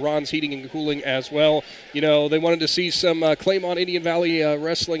course, to Ron's Heating and Cooling as well. You know, they wanted to see some Claymont Indian Valley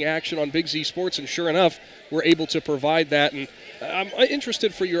wrestling action on Big Z Sports, and sure enough, we're able to provide that. And I'm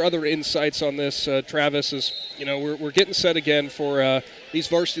interested for your other insights on this, Travis, as, you know, we're getting set again for these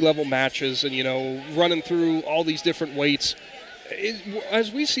varsity-level matches and, you know, running through all these different weights.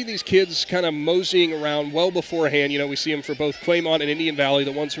 As we see these kids kind of moseying around well beforehand, you know, we see them for both Claymont and Indian Valley,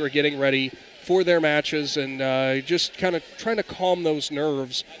 the ones who are getting ready for their matches and just kind of trying to calm those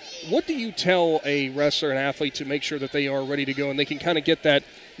nerves. What do you tell a wrestler and athlete to make sure that they are ready to go and they can kind of get that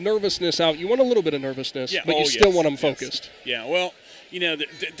nervousness out? You want a little bit of nervousness, but you still want them focused. Yeah, well, you know,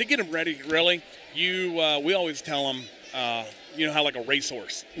 to get them ready, really, we always tell them, you know how like a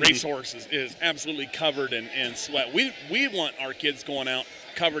racehorse. Racehorse is absolutely covered in sweat. We want our kids going out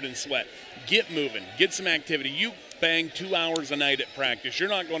covered in sweat. Get moving. Get some activity. You bang 2 hours a night at practice. You're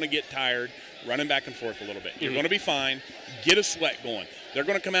not going to get tired running back and forth a little bit. You're going to be fine. Get a sweat going. They're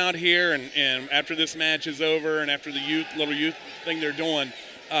going to come out here, and after this match is over and after the little youth thing they're doing,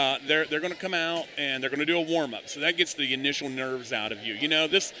 they're going to come out and they're going to do a warm-up. So that gets the initial nerves out of you. You know,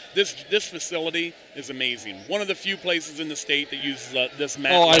 this facility is amazing. One of the few places in the state that uses this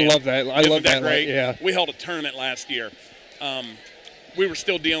mat. Oh, I love that. I love that. Great? Yeah. We held a tournament last year. We were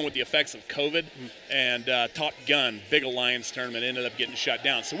still dealing with the effects of COVID, and Top Gun, Big Alliance tournament, ended up getting shut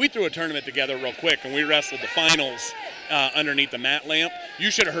down. So we threw a tournament together real quick, and we wrestled the finals underneath the mat lamp.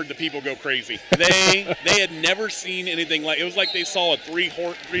 You should have heard the people go crazy. They had never seen anything like it. Was like they saw a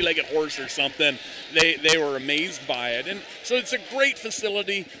three-legged horse or something. They were amazed by it. And so it's a great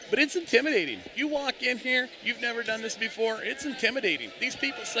facility, but it's intimidating. You walk in here, you've never done this before, it's intimidating. These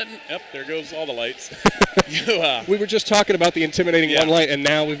people sitting up, there goes all the lights. We were just talking about the intimidating one light, and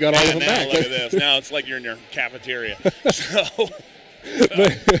now we've got all of them back. Look at this. Now it's like you're in your cafeteria. So,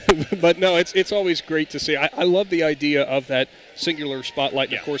 but no, it's always great to see. I love the idea of that singular spotlight,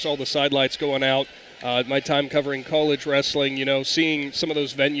 and of course all the side lights going out. My time covering college wrestling, you know, seeing some of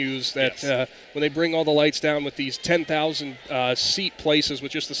those venues that when they bring all the lights down with these 10,000 seat places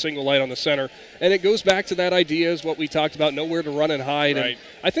with just a single light on the center. And it goes back to that idea is what we talked about, nowhere to run and hide. Right. And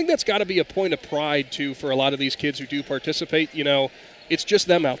I think that's got to be a point of pride, too, for a lot of these kids who do participate. You know, it's just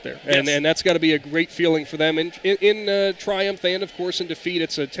them out there. And that's got to be a great feeling for them. In triumph and, of course, in defeat,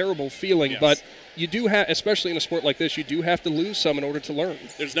 it's a terrible feeling. But you do have, especially in a sport like this, you do have to lose some in order to learn.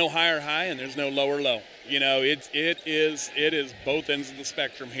 There's no higher high and there's no lower low. You know, it is both ends of the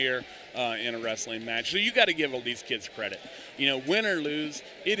spectrum here in a wrestling match. So you got to give all these kids credit. You know, win or lose,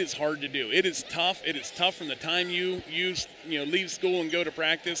 it is hard to do. It is tough. It is tough from the time you leave school and go to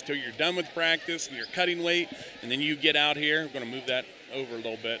practice till you're done with practice and you're cutting weight, and then you get out here. I'm going to move that over a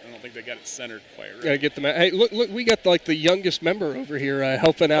little bit. I don't think they got it centered quite right. Gotta get them out. Hey, look, we got like the youngest member over here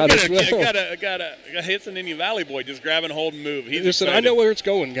helping out as well. It's an Indian Valley boy just grabbing, hold, and move. He's Listen, excited. I know where it's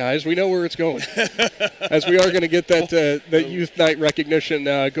going, guys. We know where it's going. As we are going to get that youth night recognition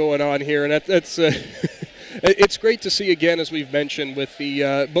going on here, and that's it's great to see again, as we've mentioned, with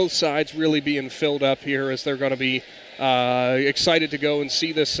the both sides really being filled up here as they're going to be excited to go and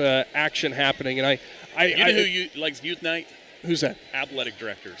see this action happening. And you know who likes youth night? Who's that? Athletic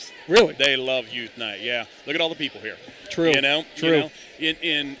directors. Really? They love youth night. Yeah. Look at all the people here. True. You know. True. You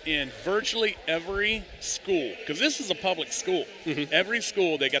know, in virtually every school, because this is a public school. Every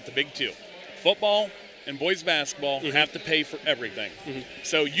school they got the big two, football and boys basketball have to pay for everything.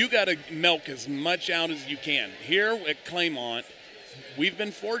 So you got to milk as much out as you can. Here at Claymont, we've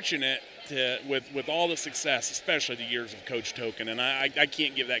been fortunate with all the success, especially the years of Coach Token, and I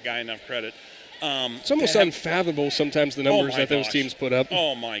can't give that guy enough credit. It's almost unfathomable sometimes the numbers that those teams put up.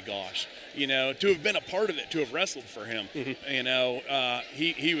 Oh, my gosh. You know, to have been a part of it, to have wrestled for him, you know,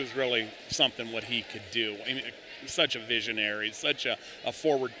 he was really something what he could do. I mean, such a visionary, such a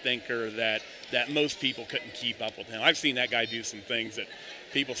forward thinker that most people couldn't keep up with him. I've seen that guy do some things that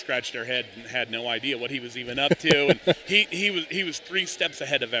people scratched their head and had no idea what he was even up to. And he was 3 steps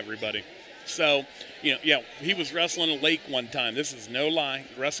ahead of everybody. So, he was wrestling a lake one time. This is no lie.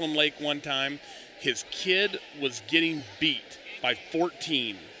 Wrestling lake one time. His kid was getting beat by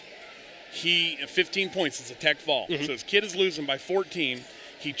 14. 15 points is a tech fall. So his kid is losing by 14.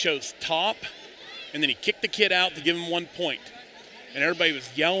 He chose top, and then he kicked the kid out to give him 1 point. And everybody was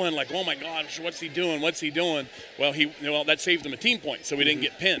yelling like, "Oh my gosh, what's he doing? What's he doing?" Well, that saved him a team point, so we didn't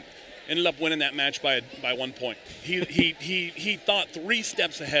get pinned. Ended up winning that match by 1 point. He thought 3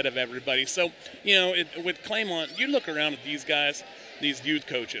 steps ahead of everybody. So, with Claymont, you look around at these guys, these youth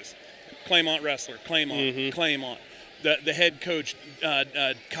coaches, Claymont wrestler, Claymont. The head coach,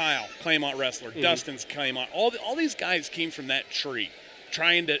 Kyle, Claymont wrestler, Dustin's Claymont. All these guys came from that tree,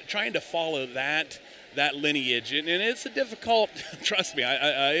 trying to follow that lineage, and it's a difficult. Trust me,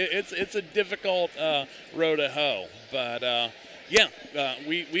 it's a difficult road to hoe. But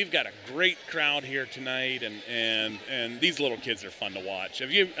we've got a great crowd here tonight, and these little kids are fun to watch.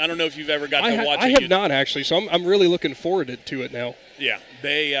 I don't know if you've ever got to watch. I have not actually, so I'm really looking forward to it now. Yeah,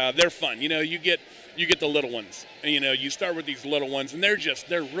 they're fun. You get the little ones. And, you start with these little ones, and they're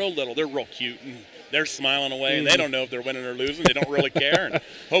real little. They're real cute, and they're smiling away, and they don't know if they're winning or losing. They don't really care. And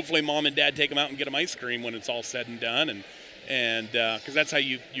hopefully mom and dad take them out and get them ice cream when it's all said and done. And because that's how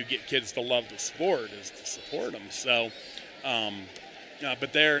you get kids to love the sport, is to support them. So,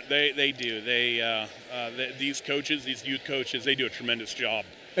 but they do. These coaches, these youth coaches, they do a tremendous job.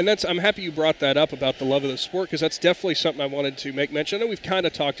 And I'm happy you brought that up about the love of the sport, because that's definitely something I wanted to make mention. I know we've kind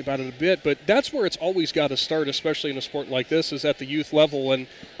of talked about it a bit, but that's where it's always got to start, especially in a sport like this, is at the youth level. And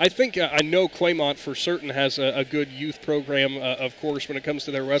I think I know Claymont for certain has a good youth program, of course, when it comes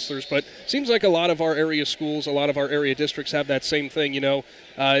to their wrestlers. But it seems like a lot of our area schools, a lot of our area districts have that same thing.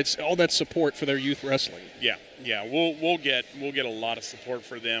 It's all that support for their youth wrestling. Yeah, we'll get a lot of support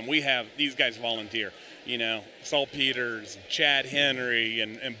for them. We have these guys volunteer. Saul Peters, Chad Henry,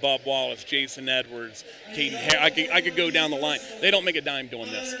 and Bub Wallace, Jason Edwards, Caden Harris. I could go down the line. They don't make a dime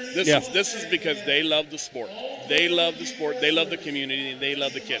doing this. This is because they love the sport. They love the sport. They love the community. They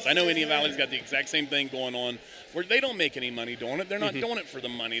love the kids. I know Indian Valley's got the exact same thing going on, where they don't make any money doing it. They're not doing it for the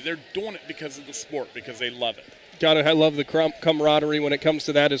money. They're doing it because of the sport, because they love it. I love the camaraderie when it comes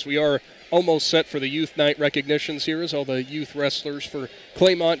to that, as we are almost set for the youth night recognitions here, as all the youth wrestlers for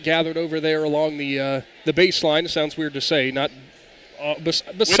Claymont gathered over there along the baseline. It sounds weird to say, not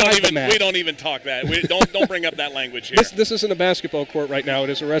beside the mat. We don't even talk that. Don't bring up that language here. This isn't a basketball court right now.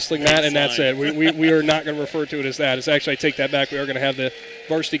 It is a wrestling mat, and that's it. We are not going to refer to it as that. It's actually, I take that back. We are going to have the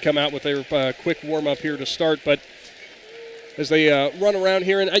varsity come out with their quick warm-up here to start, but as they run around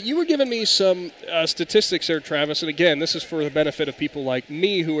here. And you were giving me some statistics there, Travis. And again, this is for the benefit of people like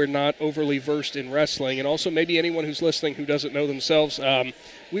me who are not overly versed in wrestling, and also maybe anyone who's listening who doesn't know themselves.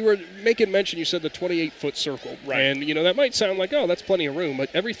 We were making mention, you said the 28-foot circle. Right. And, that might sound like, oh, that's plenty of room. But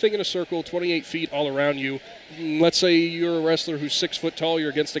everything in a circle, 28 feet all around you. Let's say you're a wrestler who's 6 foot tall. You're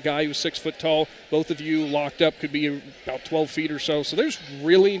against a guy who's 6 foot tall. Both of you locked up could be about 12 feet or so. So there's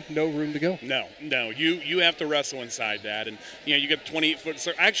really no room to go. No. You have to wrestle inside that. And, you get 28-foot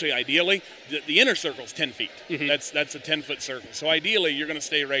circle. Actually, ideally, the inner circle is 10 feet. That's a 10-foot circle. So ideally, you're going to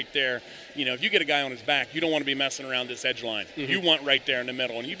stay right there. If you get a guy on his back, you don't want to be messing around this edge line. You want right there in the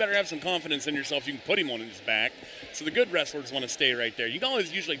middle. And you better have some confidence in yourself. You can put him on his back. So the good wrestlers want to stay right there. You can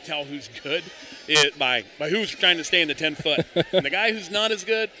always usually tell who's good by who's trying to stay in the 10-foot. And the guy who's not as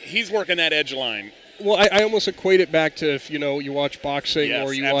good, he's working that edge line. Well, I almost equate it back to if, you watch boxing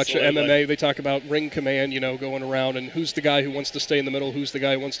or you watch MMA, they talk about ring command, going around, and who's the guy who wants to stay in the middle, who's the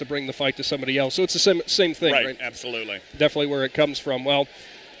guy who wants to bring the fight to somebody else. So it's the same thing, right? Absolutely. Definitely where it comes from. Well,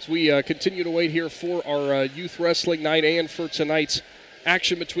 as we continue to wait here for our youth wrestling night and for tonight's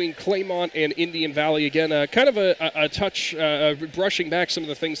action between Claymont and Indian Valley. Again, kind of a touch, brushing back some of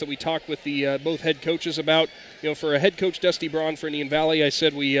the things that we talked with the both head coaches about. For a head coach, Dusty Braun for Indian Valley, I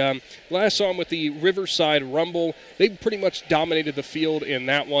said we last saw him with the Riverside Rumble. They pretty much dominated the field in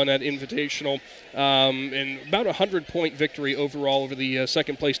that one at Invitational, and about a 100-point victory overall over the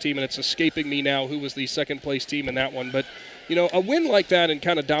second-place team, and it's escaping me now who was the second-place team in that one. But a win like that in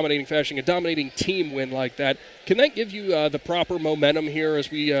kind of dominating fashion, a dominating team win like that, can that give you the proper momentum here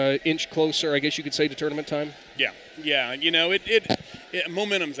as we inch closer, I guess you could say, to tournament time? Yeah.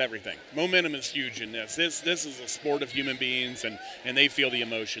 Momentum's everything. Momentum is huge in this. This is a sport of human beings, and they feel the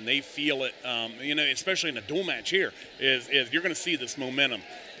emotion. They feel it, especially in a dual match here, is you're going to see this momentum.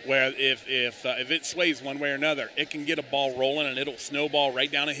 Where if it sways one way or another, it can get a ball rolling and it'll snowball right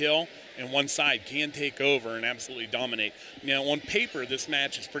down a hill, and one side can take over and absolutely dominate. On paper, this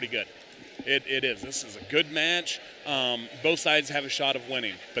match is pretty good. It is. This is a good match. Both sides have a shot of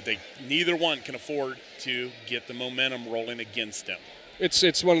winning, but neither one can afford to get the momentum rolling against them.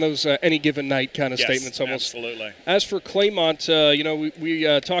 It's one of those any given night kind of statements almost. Absolutely. As for Claymont,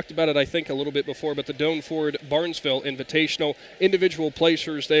 we talked about it, I think, a little bit before, but the Doan Ford Barnesville Invitational, individual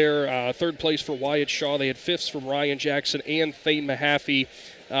placers there, third place for Wyatt Shaw. They had fifths from Ryan Jackson and Thane Mahaffey.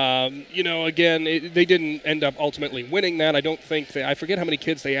 Again, they didn't end up ultimately winning that. I don't think I forget how many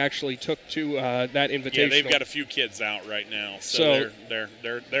kids they actually took to that invitational. Yeah, they've got a few kids out right now, so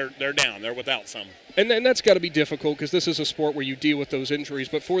they're down. They're without some. And that's got to be difficult because this is a sport where you deal with those injuries.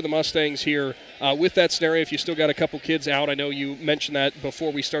 But for the Mustangs here, with that scenario, if you still got a couple kids out, I know you mentioned that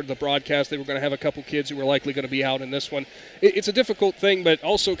before we started the broadcast, they were going to have a couple kids who were likely going to be out in this one. It's a difficult thing, but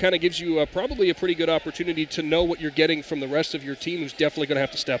also kind of gives you probably a pretty good opportunity to know what you're getting from the rest of your team who's definitely going to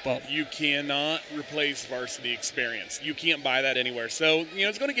have to step up. You cannot replace varsity experience. You can't buy that anywhere. So,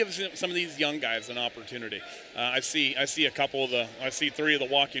 it's going to give some of these young guys an opportunity. I see a couple of I see three of the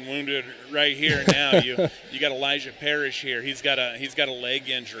walking wounded right here now. You got Elijah Parrish here. He's got a leg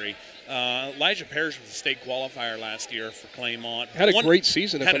injury. Elijah Parrish was a state qualifier last year for Claymont. Had a great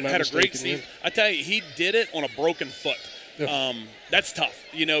season. Had a great season. I tell you, he did it on a broken foot. That's tough.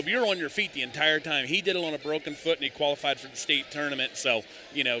 If you're on your feet the entire time, he did it on a broken foot, and he qualified for the state tournament. So,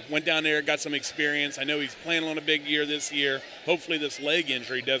 went down there, got some experience. I know he's planning on a big year this year. Hopefully this leg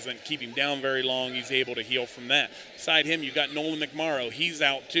injury doesn't keep him down very long. He's able to heal from that. Beside him, you've got Nolan McMorrow. He's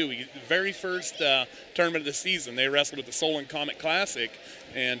out, too. The very first tournament of the season, they wrestled at the Solon Comet Classic,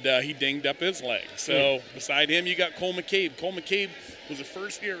 and he dinged up his leg. So, beside him, you got Cole McCabe. Cole McCabe was a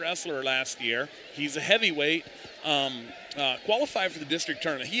first-year wrestler last year. He's a heavyweight. Qualified for the district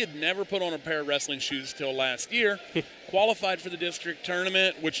tournament. He had never put on a pair of wrestling shoes till last year. Qualified for the district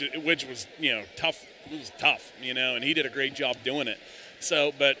tournament, which was tough. It was tough, and he did a great job doing it.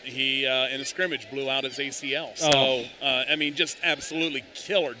 So, but he in a scrimmage blew out his ACL. So, just absolutely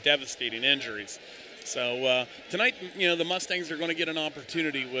killer, devastating injuries. So tonight, the Mustangs are going to get an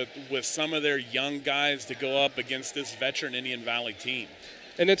opportunity with some of their young guys to go up against this veteran Indian Valley team.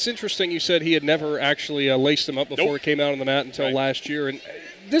 And it's interesting you said he had never actually laced him up before it came out on the mat until last year. And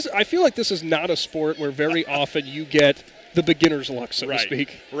I feel like this is not a sport where very often you get the beginner's luck, so to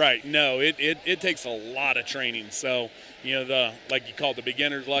speak. Right. No, it takes a lot of training. So, like you call it, the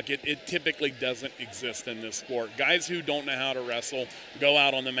beginner's luck, it typically doesn't exist in this sport. Guys who don't know how to wrestle go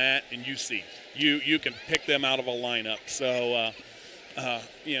out on the mat, and you can pick them out of a lineup. So,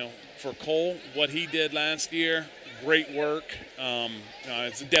 for Cole, what he did last year, great work.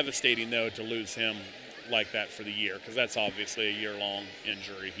 It's devastating, though, to lose him like that for the year, because that's obviously a year-long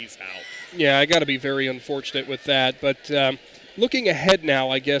injury. He's out. Yeah, I got to be very unfortunate with that. But looking ahead now,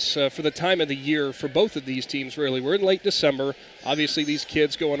 I guess, for the time of the year for both of these teams, really, we're in late December. Obviously, these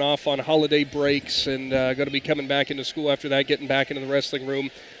kids going off on holiday breaks and going to be coming back into school after that, getting back into the wrestling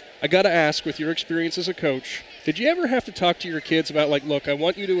room. I got to ask, with your experience as a coach, did you ever have to talk to your kids about, like, look, I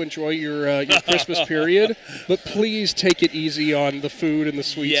want you to enjoy your Christmas period, but please take it easy on the food and the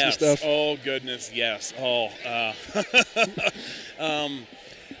sweets and stuff? Oh, goodness, yes. Oh,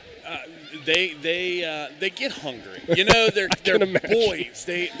 they get hungry. They're boys.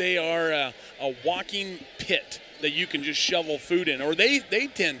 They are a walking pit that you can just shovel food in, or they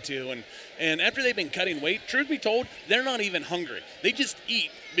tend to. And after they've been cutting weight, truth be told, they're not even hungry. They just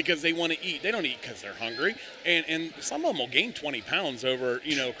eat because they want to eat. They don't eat because they're hungry. And some of them will gain 20 pounds over,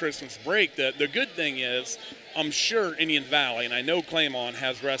 Christmas break. The good thing is, I'm sure Indian Valley, and I know Claymont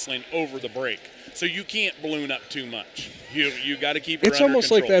has wrestling over the break. So you can't balloon up too much. You got to keep it It's under almost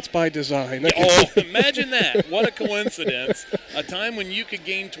control. like that's by design. Imagine that. What a coincidence. A time when you could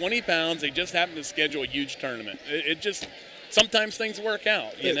gain 20 pounds, they just happened to schedule a huge tournament. It just... Sometimes things work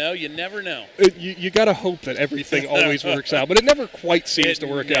out, you never know. You got to hope that everything always works out, but it never quite seems to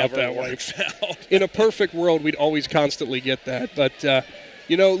work out that way. In a perfect world, we'd always constantly get that. But,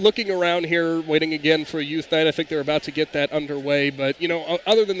 looking around here, waiting again for a youth night, I think they're about to get that underway. But,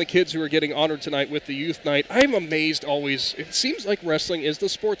 other than the kids who are getting honored tonight with the youth night, I'm amazed always. It seems like wrestling is the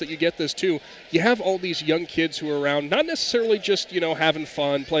sport that you get this too. You have all these young kids who are around, not necessarily just, having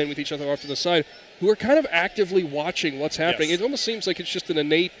fun, playing with each other off to the side, who are kind of actively watching what's happening. Yes. It almost seems like it's just an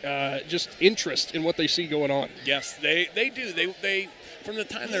innate just interest in what they see going on. Yes, they do. They from the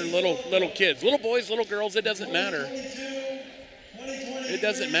time they're little kids, little boys, little girls, it doesn't matter. It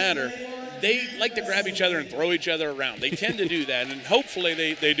doesn't matter. They like to grab each other and throw each other around. They tend to do that, and hopefully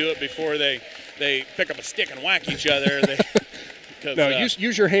they do it before they pick up a stick and whack each other. No,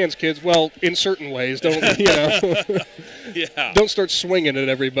 use your hands, kids. Well, in certain ways, don't Yeah. Don't start swinging at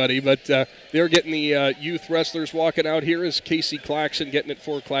everybody. But they're getting the youth wrestlers walking out. Here is Casey Claxon getting it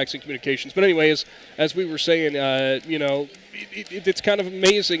for Claxon Communications. But anyway, as we were saying, it's kind of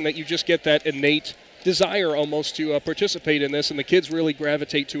amazing that you just get that innate desire almost to participate in this, and the kids really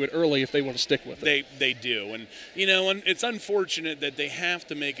gravitate to it early if they want to stick with it. They do, and and it's unfortunate that they have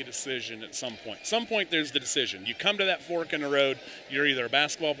to make a decision at some point. Some point there's the decision. You come to that fork in the road. You're either a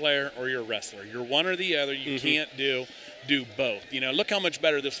basketball player or you're a wrestler. You're one or the other. You can't do both. Look how much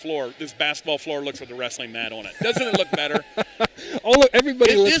better this basketball floor looks with the wrestling mat on it. Doesn't it look better?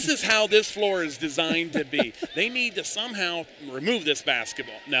 This is how this floor is designed to be. They need to somehow remove this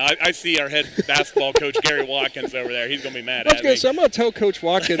basketball. Now, I see our head basketball coach, Gary Watkins, over there. He's going to be mad at me. I'm going to tell Coach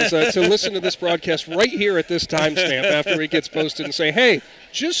Watkins to listen to this broadcast right here at this timestamp after it gets posted and say, hey,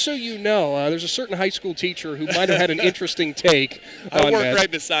 just so you know, there's a certain high school teacher who might have had an interesting take on I work that.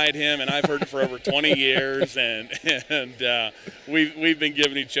 right beside him, and I've heard it for over 20 years, and we've been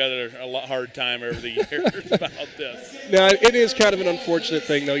giving each other a hard time over the years about this. Now, it is kind of an unfortunate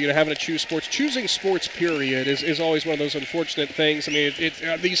thing, though, having to choose sports. Choosing sports, period, is always one of those unfortunate things. I mean,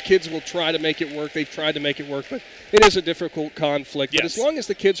 these kids will try to make it work. They've tried to make it work, but it is a difficult conflict. But as long as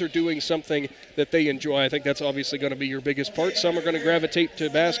the kids are doing something that they enjoy, I think that's obviously going to be your biggest part. Some are going to gravitate to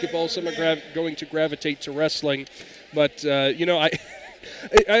basketball, some are going to gravitate to wrestling. But,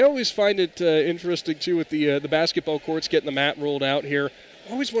 I always find it interesting, too, with the basketball courts getting the mat rolled out here.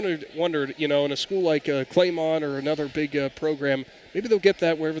 I always wondered, in a school like Claymont or another big program, maybe they'll get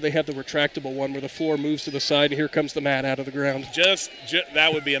that wherever they have the retractable one where the floor moves to the side and here comes the mat out of the ground. Just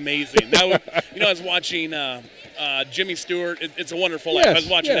that would be amazing. That would, I was watching Jimmy Stewart. It's a Wonderful Life. I was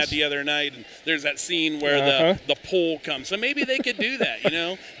watching that the other night, and there's that scene where the pole comes. So maybe they could do that,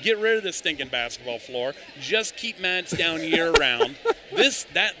 Get rid of the stinking basketball floor. Just keep mats down year-round. That's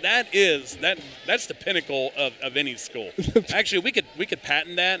the pinnacle of any school. Actually, we could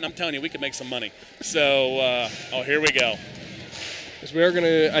patent that, and I'm telling you, we could make some money. So, here we go. As we are going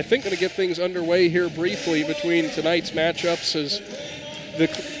to get things underway here briefly between tonight's matchups as the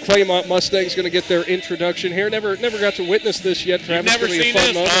Claymont Mustangs going to get their introduction here. Never got to witness this yet, Travis. You've never seen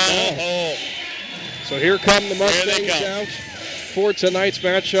this? So here come the Mustangs out for tonight's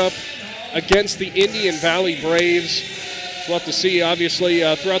matchup against the Indian Valley Braves. We'll have to see, obviously,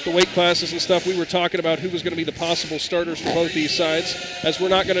 throughout the weight classes and stuff, we were talking about who was going to be the possible starters for both these sides, as we're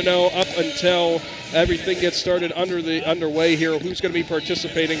not going to know up until everything gets started underway here who's going to be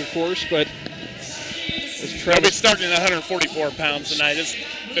participating, of course. But They'll be starting at 144 pounds tonight. This is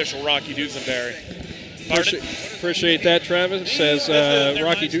official Rocky Dusenberry. Appreciate that, Travis. Says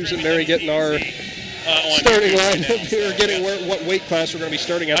Rocky Dusenberry getting our starting lineup here, getting what weight class we're going to be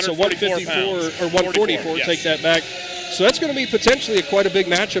starting at. So 154 or 144, take that back. So that's going to be potentially quite a big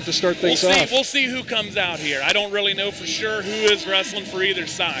matchup to start things off. We'll see who comes out here. I don't really know for sure who is wrestling for either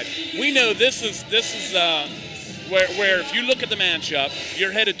side. We know this is where if you look at the matchup,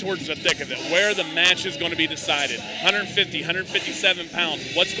 you're headed towards the thick of it, where the match is going to be decided. 150, 157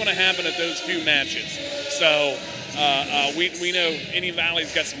 pounds. What's going to happen at those two matches? So we know Indian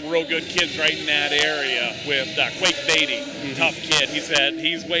Valley's got some real good kids right in that area with Quake Beatty, tough kid.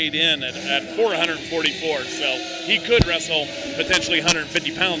 He's weighed in at 444, so he could wrestle potentially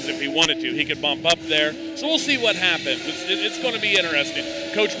 150 pounds if he wanted to. He could bump up there. So we'll see what happens. It's going to be interesting.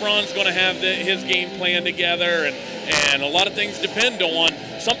 Coach Braun's going to have his game plan together, and a lot of things depend on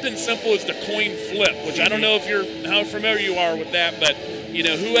something simple as the coin flip, which I don't know how familiar you are with that, but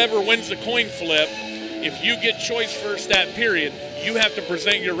whoever wins the coin flip, if you get choice first that period, you have to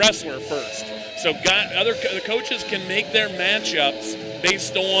present your wrestler first. So the coaches can make their matchups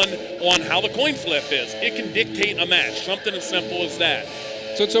based on how the coin flip is. It can dictate a match, something as simple as that.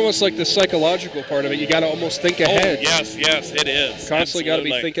 So it's almost like the psychological part of it. You got to almost think ahead. Oh, yes, it is. Constantly got to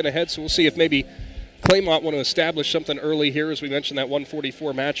be thinking ahead. So we'll see if maybe Claymont want to establish something early here. As we mentioned, that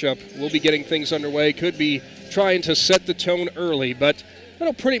 144 matchup. We'll be getting things underway. Could be trying to set the tone early, but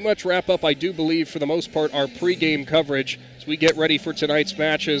that'll pretty much wrap up, I do believe, for the most part, our pregame coverage as we get ready for tonight's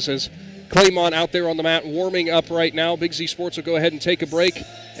matches. As Claymont out there on the mat warming up right now, Big Z Sports will go ahead and take a break,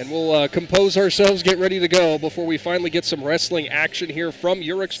 and we'll compose ourselves, get ready to go before we finally get some wrestling action here from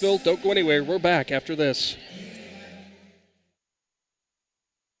Uricksville. Don't go anywhere. We're back after this.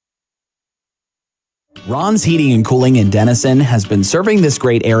 Ron's Heating and Cooling in Denison has been serving this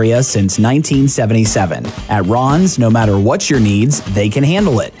great area since 1977. At Ron's, no matter what your needs, they can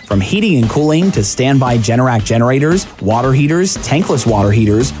handle it. From heating and cooling to standby Generac generators, water heaters, tankless water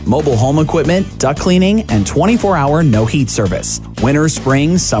heaters, mobile home equipment, duct cleaning, and 24-hour no-heat service. Winter,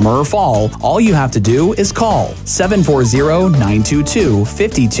 spring, summer, or fall, all you have to do is call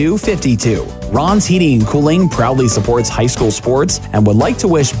 740-922-5252. Ron's Heating and Cooling proudly supports high school sports and would like to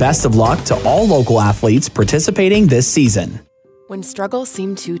wish best of luck to all local athletes participating this season. When struggles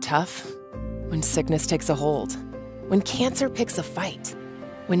seem too tough, when sickness takes a hold, when cancer picks a fight,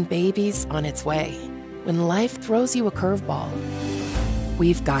 when baby's on its way, when life throws you a curveball.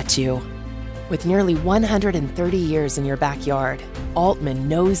 We've got you. With nearly 130 years in your backyard, Altman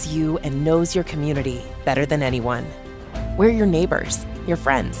knows you and knows your community better than anyone. We're your neighbors, your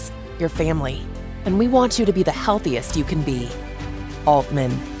friends, your family, and we want you to be the healthiest you can be.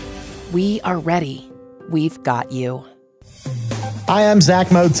 Altman, we are ready. We've got you. Hi, I'm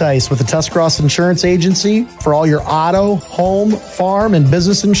Zach Motice with the Tuscarawas Insurance Agency. For all your auto, home, farm, and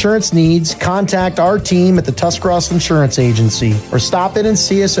business insurance needs, contact our team at the Tuscarawas Insurance Agency or stop in and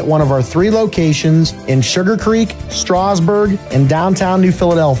see us at one of our 3 locations in Sugar Creek, Strasburg, and downtown New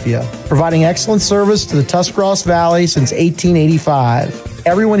Philadelphia, providing excellent service to the Tuscarawas Valley since 1885.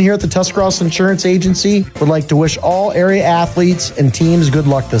 Everyone here at the Tuscarawas Insurance Agency would like to wish all area athletes and teams good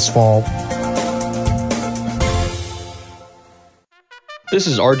luck this fall. This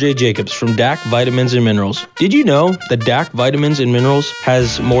is RJ Jacobs from DAC Vitamins and Minerals. Did you know that DAC Vitamins and Minerals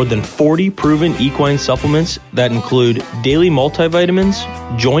has more than 40 proven equine supplements that include daily multivitamins,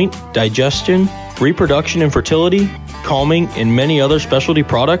 joint, digestion, reproduction and fertility, calming, and many other specialty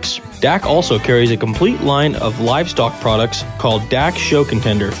products? DAC also carries a complete line of livestock products called DAC Show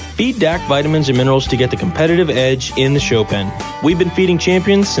Contender. Feed DAC Vitamins and Minerals to get the competitive edge in the show pen. We've been feeding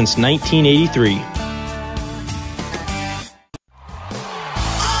champions since 1983.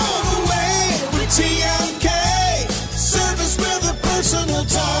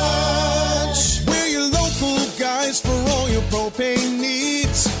 Propane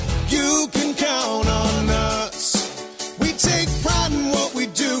needs, you can count on us. We take pride in what we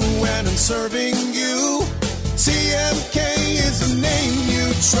do and in serving you. TMK is the name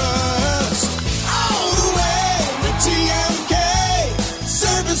you trust. All the way to TMK,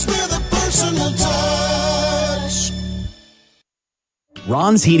 service with a personal touch.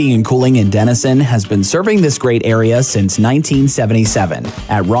 Ron's Heating and Cooling in Denison has been serving this great area since 1977.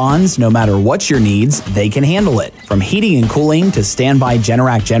 At Ron's, no matter what your needs, they can handle it. From heating and cooling to standby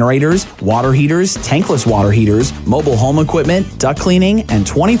Generac generators, water heaters, tankless water heaters, mobile home equipment, duct cleaning, and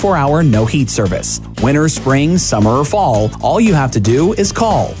 24-hour no-heat service. Winter, spring, summer, or fall, all you have to do is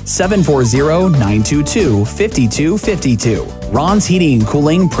call 740-922-5252. Ron's Heating and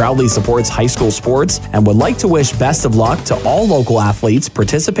Cooling proudly supports high school sports and would like to wish best of luck to all local athletes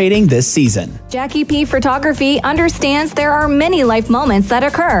participating this season. Jackie P Photography understands there are many life moments that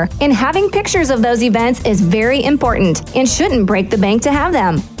occur, and having pictures of those events is very important and shouldn't break the bank to have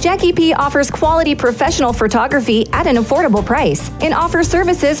them. Jackie P offers quality professional photography at an affordable price and offers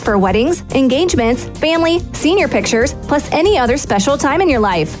services for weddings, engagements, family, senior pictures, plus any other special time in your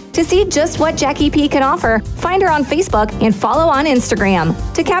life. To see just what Jackie P can offer, find her on Facebook and follow on Instagram.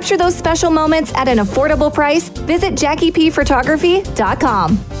 To capture those special moments at an affordable price, visit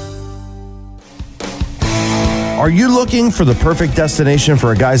JackiePphotography.com. Are you looking for the perfect destination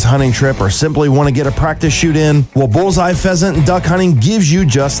for a guy's hunting trip or simply want to get a practice shoot in? Well, Bullseye Pheasant and Duck Hunting gives you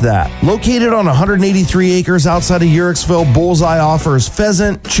just that. Located on 183 acres outside of Uhrichsville, Bullseye offers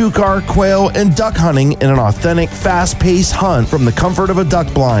pheasant, chukar, quail, and duck hunting in an authentic, fast-paced hunt from the comfort of a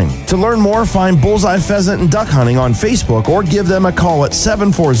duck blind. To learn more, find Bullseye Pheasant and Duck Hunting on Facebook or give them a call at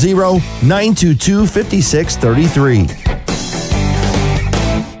 740-922-5633.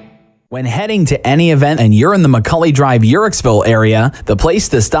 When heading to any event and you're in the McCully Drive, Uhrichsville area, the place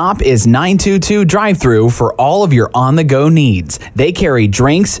to stop is 922 Drive-Thru for all of your on-the-go needs. They carry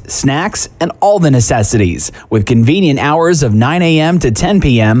drinks, snacks, and all the necessities. With convenient hours of 9 a.m. to 10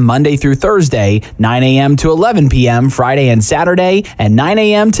 p.m. Monday through Thursday, 9 a.m. to 11 p.m. Friday and Saturday, and 9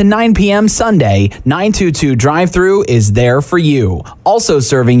 a.m. to 9 p.m. Sunday, 922 Drive-Thru is there for you. Also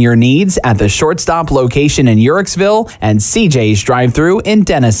serving your needs at the Shortstop location in Uhrichsville and CJ's Drive-Thru in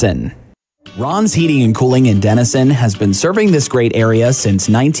Denison. Ron's Heating and Cooling in Denison has been serving this great area since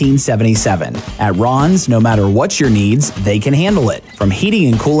 1977. At Ron's, no matter what your needs, they can handle it. From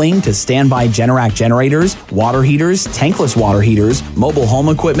heating and cooling to standby Generac generators, water heaters, tankless water heaters, mobile home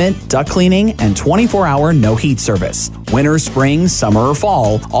equipment, duct cleaning, and 24-hour no-heat service. Winter, spring, summer, or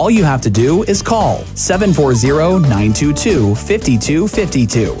fall, all you have to do is call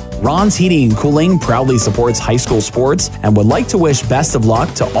 740-922-5252. Ron's Heating and Cooling proudly supports high school sports and would like to wish best of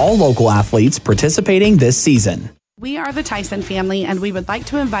luck to all local athletes participating this season. We are the Tyson family, and we would like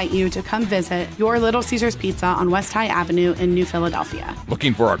to invite you to come visit your Little Caesars Pizza on West High Avenue in New Philadelphia.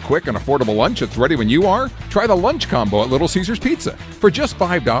 Looking for a quick and affordable lunch that's ready when you are? Try the lunch combo at Little Caesars Pizza. For just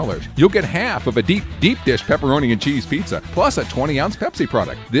 $5, you'll get half of a deep dish pepperoni and cheese pizza, plus a 20-ounce Pepsi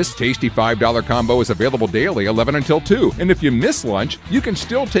product. This tasty $5 combo is available daily 11 until 2. And if you miss lunch, you can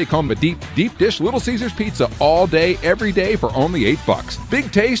still take home the deep dish Little Caesars Pizza all day, every day for only $8.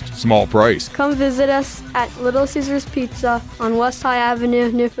 Big taste, small price. Come visit us at Little Caesars Caesars Pizza on West High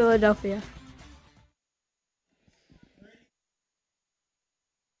Avenue, New Philadelphia.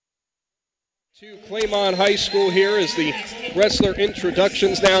 To Claymont High School here as the wrestler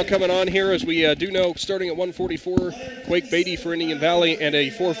introductions now coming on here. As we do know, starting at 144, Quake Beatty for Indian Valley, and a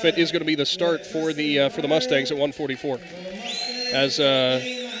forfeit is going to be the start for the Mustangs at 144. As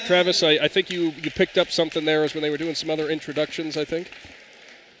Travis, I think you picked up something there as when they were doing some other introductions, I think.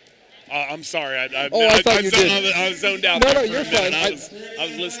 I'm sorry. I thought you did. I was zoned out. No, you're fine. I was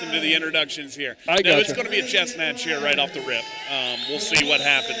listening to the introductions here. I got it's going to be a chess match here right off the rip. We'll see what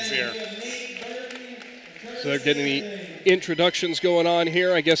happens here. So they're getting the introductions going on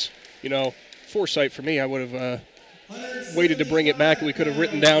here. I guess, foresight for me, I would have waited to bring it back, and we could have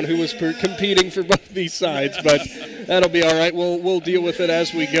written down who was competing for both these sides. But that'll be all right. We'll deal with it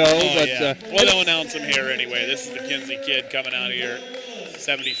as we go. Well, they'll announce him here anyway. This is the Kinsey kid coming out here.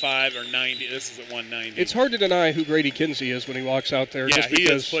 75 or 90. This is at 190. It's hard to deny who Brady Kinsey is when he walks out there. Yeah, just he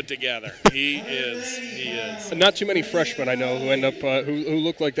because is put together. He is. Not too many freshmen I know who end up who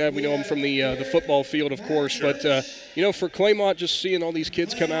look like that. We know them from the football field, of course. Sure. But for Claymont, just seeing all these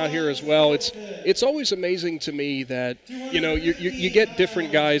kids come out here as well, it's always amazing to me that you get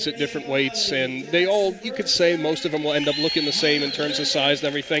different guys at different weights, and they all, you could say most of them will end up looking the same in terms of size and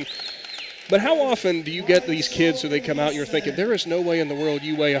everything. But how often do you get these kids who they come out and you're thinking, there is no way in the world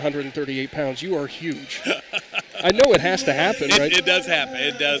you weigh 138 pounds. You are huge. I know it has to happen, right? It does happen.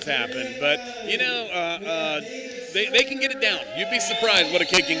 It does happen. But, they can get it down. You'd be surprised what a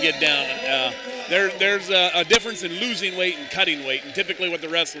kid can get down. There's a difference in losing weight and cutting weight. And typically what the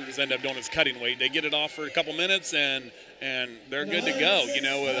wrestlers end up doing is cutting weight. They get it off for a couple minutes and they're good to go.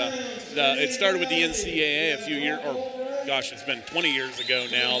 It started with the NCAA a few years, gosh, it's been 20 years ago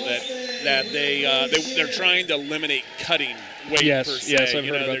now that they're trying to eliminate cutting weight per se. Yes, I've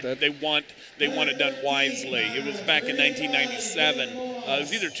heard about that. They want it done wisely. It was back in 1997. It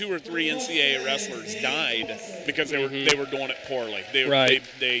was either 2 or 3 NCAA wrestlers died because they were doing it poorly.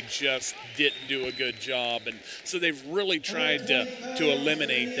 They just didn't do a good job, and so they've really tried to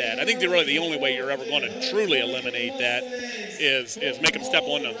eliminate that. I think the only way you're ever going to truly eliminate that is make them step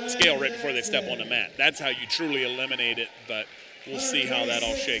on the scale right before they step on the mat. That's how you truly eliminate it, but we'll see how that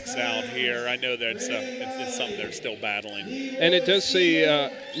all shakes out here. I know that it's something they're still battling. And it does say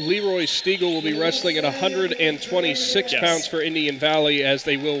Leroy Stiegel will be wrestling at 126 pounds for Indian Valley, as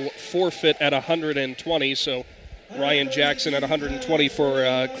they will forfeit at 120. So Ryan Jackson at 120 for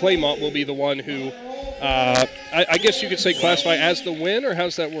Claymont will be the one who, I guess you could say, classify as the win, or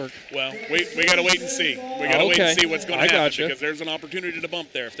how's that work? Well, we got to wait and see. We got to wait and see what's going to happen, because there's an opportunity to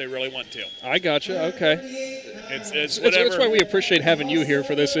bump there if they really want to. I gotcha. Okay. It's whatever. That's why we appreciate having you here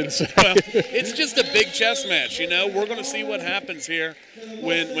for this insight. Well, it's just a big chess match, We're going to see what happens here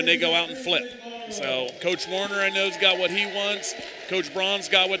when they go out and flip. So Coach Warner, I know, has got what he wants. Coach Braun's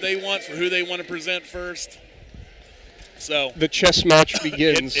got what they want for who they want to present first. So the chess match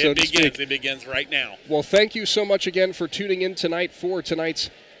begins. It begins right now. Well, thank you so much again for tuning in tonight for tonight's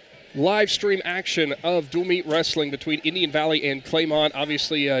live stream action of dual meet wrestling between Indian Valley and Claymont.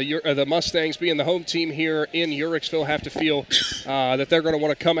 Obviously, the Mustangs, being the home team here in Uricksville, have to feel that they're going to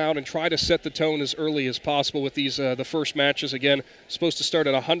want to come out and try to set the tone as early as possible with these the first matches. Again, supposed to start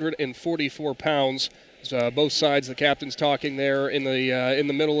at 144 pounds. Both sides, the captain's talking there in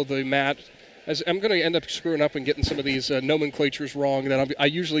the middle of the mat. As I'm going to end up screwing up and getting some of these nomenclatures wrong that I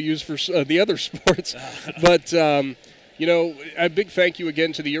usually use for the other sports. But, a big thank you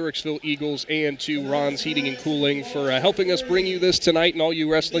again to the Uricksville Eagles and to Ron's Heating and Cooling for helping us bring you this tonight, and all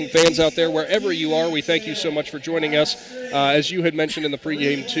you wrestling fans out there, wherever you are, we thank you so much for joining us. As you had mentioned in the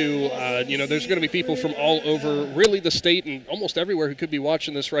pregame, too, there's going to be people from all over, really the state and almost everywhere, who could be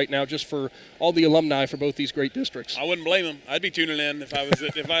watching this right now, just for all the alumni for both these great districts. I wouldn't blame them. I'd be tuning in if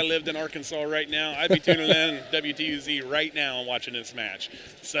I lived in Arkansas right now. I'd be tuning in WTUZ right now and watching this match.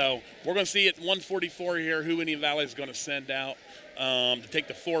 So we're going to see at 144 here who Indian Valley is going to send out to take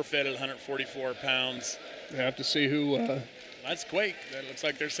the forfeit at 144 pounds. We have to see who. That's Quake. That looks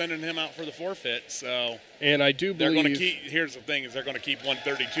like they're sending him out for the forfeit. So, and I do believe they're going to keep. Here's the thing: is they're going to keep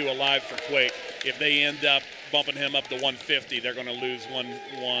 132 alive for Quake. If they end up bumping him up to 150, they're going to lose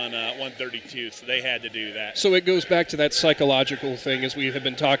 132. So they had to do that. So it goes back to that psychological thing, as we have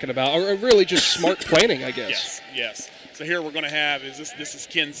been talking about, or really just smart planning, I guess. Yes. So here we're going to have this is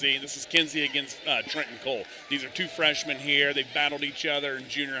Kinsey. This is Kinsey against Trenton Cole. These are two freshmen here. They've battled each other in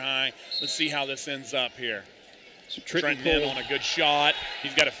junior high. Let's see how this ends up here. So Trenton in on a good shot.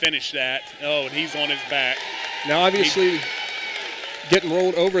 He's got to finish that. Oh, and he's on his back. Now, obviously, getting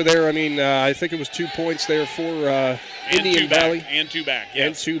rolled over there, I mean, I think it was 2 points there for Indian Valley. And two back, yes.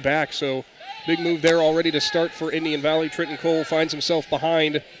 And two back. So Big move there already to start for Indian Valley. Trenton Cole finds himself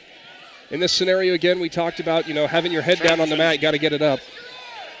behind. In this scenario, again, we talked about, having your head down on the mat, you got to get it up.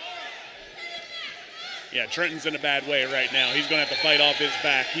 Yeah, Trenton's in a bad way right now. He's going to have to fight off his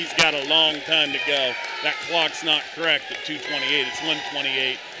back. He's got a long time to go. That clock's not correct at 2:28. It's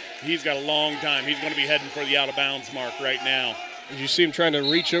 1:28. He's got a long time. He's going to be heading for the out-of-bounds mark right now. You see him trying to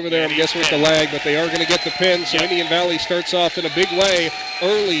reach over there, I'm guessing with the leg, but they are going to get the pin. So Indian Valley starts off in a big way.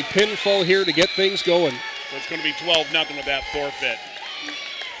 Early pinfall here to get things going. So it's going to be 12-0 with that forfeit.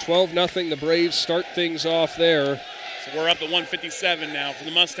 12-0. The Braves start things off there. So we're up at 157 now. For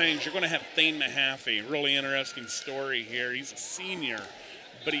the Mustangs, you're going to have Thane Mahaffey. Really interesting story here. He's a senior,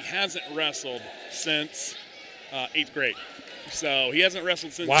 but he hasn't wrestled since 8th grade. So he hasn't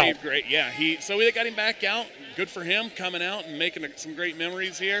wrestled since 8th grade. Yeah, so they got him back out. Good for him coming out and making some great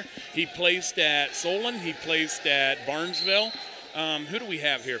memories here. He placed at Solon. He placed at Barnesville. Who do we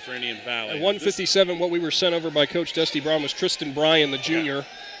have here for Indian Valley? At 157, what we were sent over by Coach Dusty Brown was Tristan Bryan, the junior.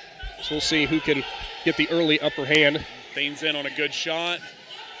 Yeah. So we'll see who can get the early upper hand. Thane's in on a good shot.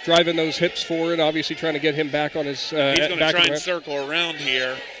 Driving those hips forward, obviously trying to get him back on his he's going to try and circle around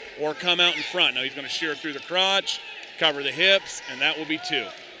here or come out in front. Now he's going to shear through the crotch, cover the hips, and that will be 2.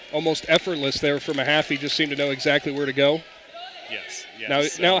 Almost effortless there for Mahaffey. Just seemed to know exactly where to go. Yes.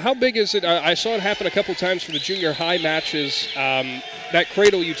 Yes. Now, how big is it? I saw it happen a couple times for the junior high matches. That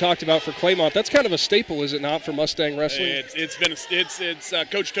cradle you talked about for Claymont, that's kind of a staple, is it not, for Mustang wrestling? It's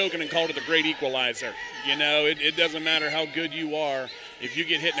Coach Token called it the great equalizer. It doesn't matter how good you are. If you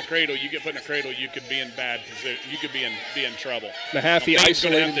get hit in a cradle, you get put in a cradle, you could be in bad position. You could be in trouble. Mahaffey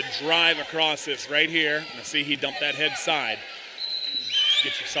isolated. Going to have to drive across this right here. Now see, he dumped that head side.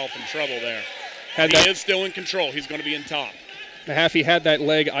 Get yourself in trouble there. He is still in control. He's going to be in top. Mahaffey had that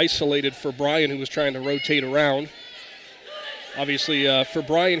leg isolated for Bryan, who was trying to rotate around. Obviously, for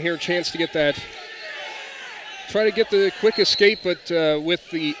Bryan here, chance to get that, try to get the quick escape, but with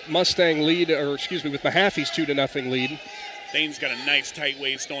the Mustang lead, with Mahaffey's 2-0 lead. Thane's got a nice tight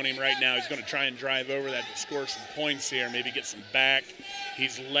waist on him right now. He's going to try and drive over that to score some points here, maybe get some back.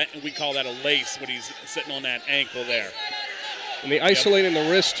 We call that a lace when he's sitting on that ankle there. And the isolating the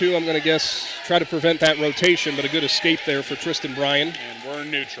wrist, too, I'm going to guess, try to prevent that rotation, but a good escape there for Tristan Bryan. And we're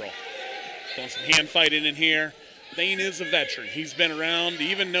neutral. Doing some hand fighting in here. Thane is a veteran. He's been around,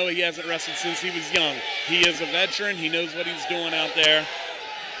 even though he hasn't wrestled since he was young. He is a veteran. He knows what he's doing out there.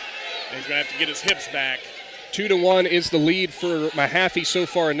 And he's going to have to get his hips back. 2-1 is the lead for Mahaffey so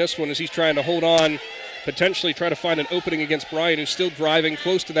far in this one as he's trying to hold on, potentially try to find an opening against Bryan, who's still driving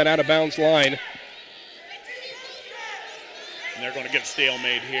close to that out-of-bounds line. And they're going to get a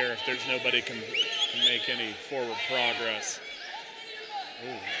stalemate here if there's nobody can make any forward progress. Ooh,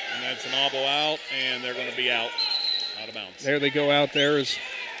 and that's an obble out, and they're going to be out of bounds. There they go out there as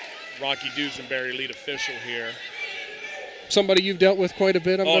Rocky Dusenberry, lead official here. Somebody you've dealt with quite a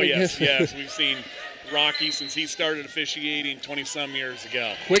bit. Yes. We've seen Rocky since he started officiating 20-some years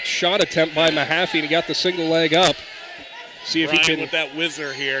ago. Quick shot attempt by Mahaffey, and he got the single leg up. See if he can. With that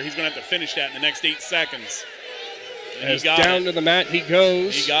whizzer here, he's going to have to finish that in the next 8 seconds. As down to the mat he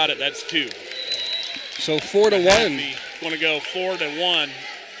goes. He got it. That's 2. So 4-1. Going to go 4-1.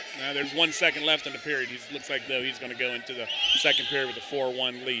 Now there's 1 second left in the period. He looks like though he's going to go into the second period with a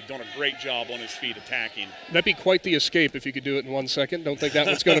 4-1 lead. Doing a great job on his feet attacking. That'd be quite the escape if you could do it in 1 second. Don't think that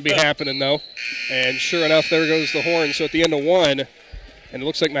was going to be happening though. And sure enough, there goes the horn. So at the end of 1, and it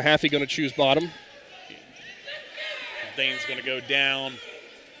looks like Mahaffey going to choose bottom. Thane's going to go down.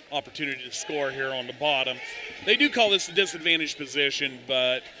 Opportunity to score here on the bottom. They do call this a disadvantaged position,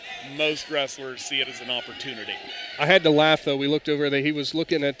 but most wrestlers see it as an opportunity. I had to laugh, though. We looked over there. He was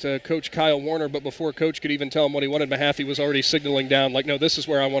looking at Coach Kyle Warner, but before Coach could even tell him what he wanted, Mahaffey was already signaling down, like, no, this is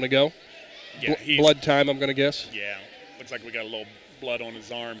where I want to go. Yeah, blood time, I'm going to guess. Yeah. Looks like we got a little blood on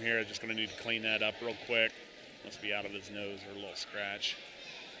his arm here. Just going to need to clean that up real quick. Must be out of his nose or a little scratch.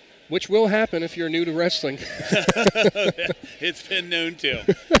 Which will happen if you're new to wrestling. It's been known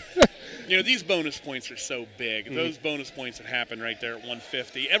to. These bonus points are so big. Mm-hmm. Those bonus points that happen right there at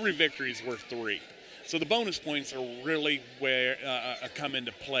 150, every victory is worth 3. So the bonus points are really where come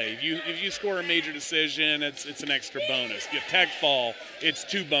into play. If you score a major decision, it's an extra bonus. You tag fall, it's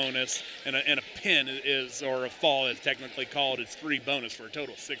 2 bonus, and a pin or a fall, it's technically called, it's 3 bonus for a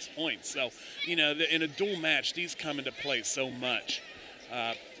total of 6 points. So, in a dual match, these come into play so much.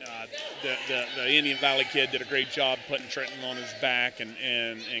 The Indian Valley kid did a great job putting Trenton on his back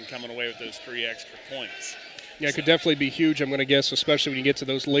and coming away with those 3 extra points. Yeah, it could definitely be huge, I'm going to guess, especially when you get to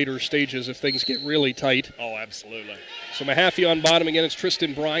those later stages if things get really tight. Oh, absolutely. So Mahaffey on bottom again. It's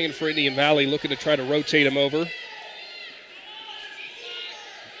Tristan Bryan for Indian Valley looking to try to rotate him over.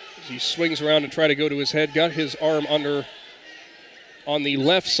 He swings around and try to go to his head. Got his arm under on the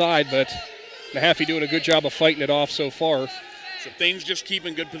left side, but Mahaffey doing a good job of fighting it off so far. So Thane's just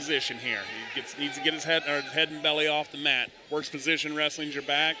keeping good position here. He needs to get his head and belly off the mat. Worst position wrestling's your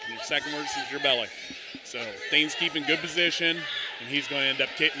back, and your second worst is your belly. So Thane's keeping good position, and he's going to end up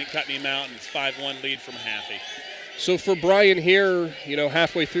cutting him out, and it's 5-1 lead for Mahaffey. So for Brian here, you know,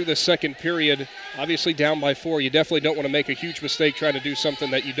 halfway through the second period, obviously down by 4, you definitely don't want to make a huge mistake trying to do something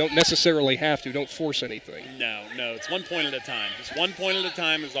that you don't necessarily have to. Don't force anything. No, it's 1 point at a time. Just 1 point at a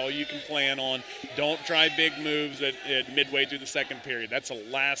time is all you can plan on. Don't try big moves at midway through the second period. That's the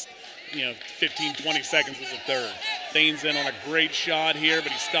last, 15, 20 seconds of the third. Thane's in on a great shot here,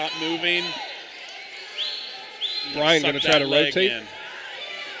 but he stopped moving. Brian going to try to rotate. In.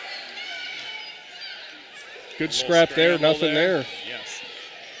 Good scrap there, nothing there. Yes.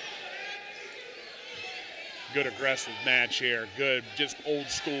 Good aggressive match here. Good, just old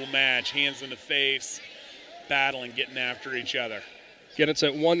school match. Hands in the face, battling, getting after each other. Again, it's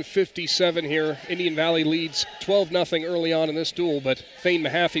at 1:57 here. Indian Valley leads 12-0 early on in this duel, but Thane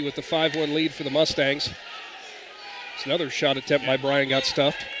Mahaffey with the 5-1 lead for the Mustangs. It's another shot attempt by Brian, got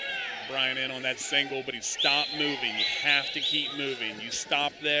stuffed. Brian in on that single, but he stopped moving. You have to keep moving. You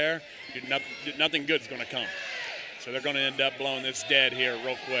stop there, nothing good's going to come. So they're going to end up blowing this dead here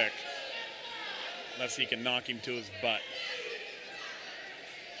real quick, unless he can knock him to his butt.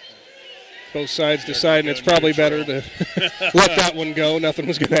 Both sides deciding it's probably better to let that one go. Nothing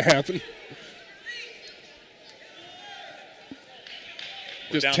was going to happen.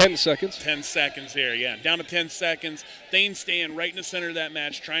 Just 10 seconds. 10 seconds here, yeah. Down to 10 seconds. Thane staying right in the center of that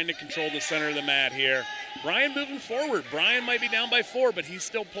match, trying to control the center of the mat here. Brian moving forward. Brian might be down by 4, but he's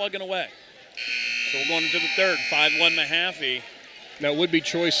still plugging away. So we're going into the third. 5-1 Mahaffey. Now, would be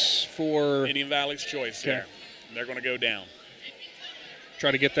choice for Indian Valley's choice here. They're going to go down.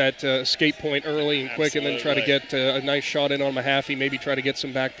 Try to get that escape point early and quick, and then try to get a nice shot in on Mahaffey, maybe try to get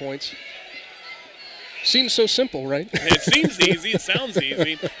some back points. Seems so simple, right? It seems easy. It sounds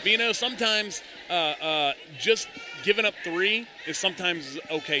easy. But, sometimes just giving up 3 is sometimes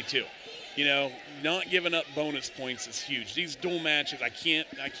okay, too. Not giving up bonus points is huge. These dual matches, I can't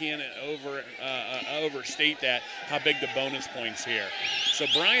overstate that, how big the bonus points here. So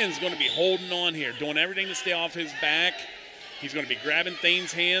Brian's going to be holding on here, doing everything to stay off his back. He's going to be grabbing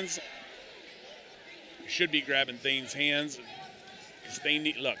Thane's hands. He should be grabbing Thane's hands.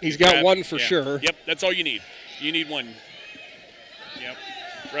 Look, he's got one for sure. Yep, that's all you need. You need one. Yep.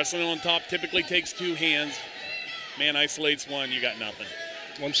 Wrestling on top typically takes 2 hands. Man isolates one, you got nothing.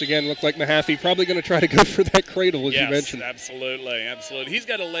 Once again, looked like Mahaffey probably going to try to go for that cradle, as you mentioned. Absolutely, absolutely. He's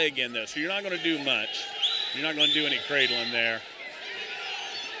got a leg in this, so you're not going to do much. You're not going to do any cradling there.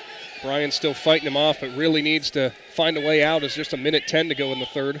 Brian's still fighting him off, but really needs to find a way out. It's just 1:10 to go in the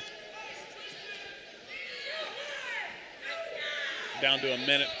third. Down to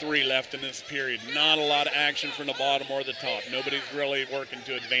 1:03 left in this period. Not a lot of action from the bottom or the top. Nobody's really working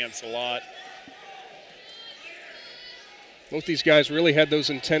to advance a lot. Both these guys really had those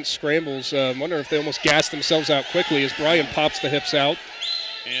intense scrambles. I wonder if they almost gassed themselves out quickly as Brian pops the hips out.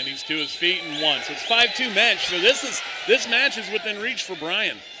 And he's to his feet and 1. So it's 5-2 match. So this match is within reach for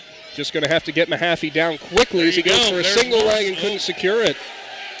Brian. Just going to have to get Mahaffey down quickly as he goes for a single leg and couldn't secure it.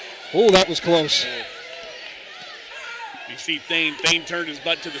 Oh, that was close. You see Thane turned his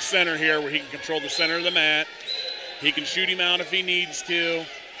butt to the center here where he can control the center of the mat. He can shoot him out if he needs to.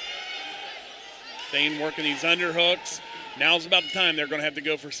 Thane working these underhooks. Now's about the time they're going to have to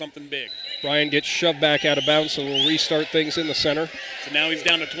go for something big. Brian gets shoved back out of bounds, so we'll restart things in the center. So now he's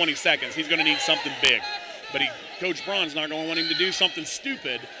down to 20 seconds. He's going to need something big. But Coach Braun's not going to want him to do something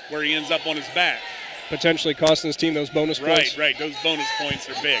stupid where he ends up on his back. Potentially costing his team those bonus points. Right. Those bonus points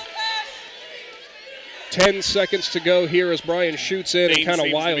are big. 10 seconds to go here as Brian shoots in and kind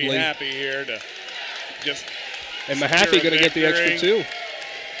of wildly. To be happy here to just. And Mahaffey going to get the extra 2.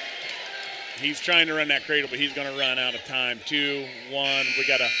 He's trying to run that cradle, but he's going to run out of time. 2-1. We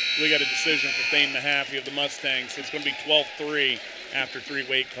got a decision for Thane Mahaffey of the Mustangs. So it's going to be 12-3 after 3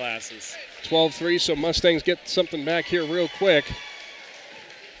 weight classes. 12-3. So Mustangs get something back here real quick.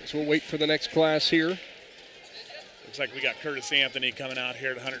 So we'll wait for the next class here. Looks like we got Curtis Anthony coming out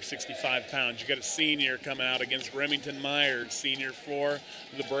here at 165 pounds. You got a senior coming out against Remington Myers, senior for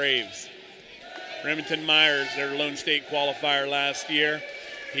the Braves. Remington Myers, their Lone State qualifier last year.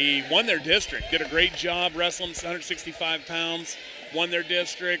 He won their district, did a great job wrestling 165 pounds, won their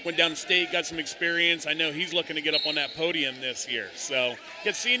district, went down to state, got some experience. I know he's looking to get up on that podium this year. So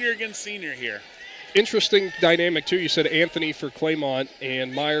get senior against senior here. interesting dynamic, too. You said Anthony for Claymont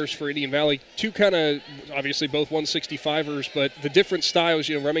and Myers for Indian Valley. Two kind of, obviously, both 165ers, but the different styles.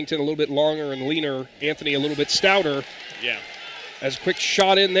 Remington a little bit longer and leaner. Anthony a little bit stouter. Yeah. As a quick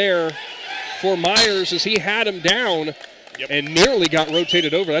shot in there for Myers as he had him down and nearly got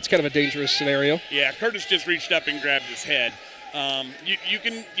rotated over. That's kind of a dangerous scenario. Yeah, Curtis just reached up and grabbed his head. You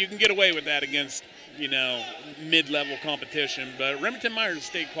can get away with that against mid-level competition, but Remington Myers is a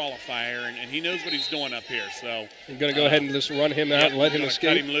state qualifier, and he knows what he's doing up here. So I'm going to go ahead and just run him out and let him escape.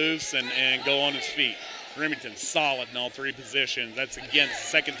 Cut him loose and go on his feet. Remington's solid in all three positions. That's, again, the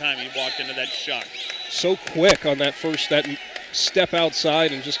second time he walked into that shot. So quick on that step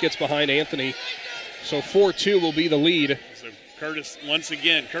outside and just gets behind Anthony. So 4-2 will be the lead. So Curtis going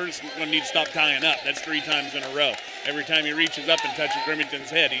to need to stop tying up. That's 3 times in a row. Every time he reaches up and touches Remington's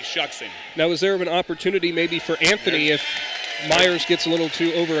head, he shucks him. Now, is there an opportunity maybe for Anthony if Myers gets a little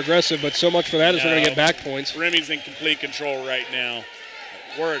too over-aggressive, but so much for that is they're going to get back points. Remy's in complete control right now.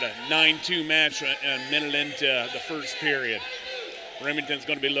 We're at a 9-2 match a minute into the first period. Remington's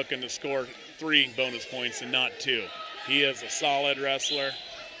going to be looking to score 3 bonus points and not 2. He is a solid wrestler.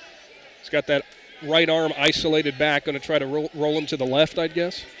 He's got that right arm isolated back, going to try to roll him to the left, I'd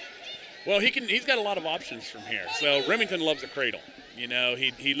guess. Well, he's got a lot of options from here. So Remington loves a cradle.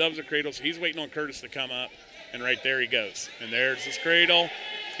 He loves a cradle, so he's waiting on Curtis to come up, and right there he goes. And there's his cradle.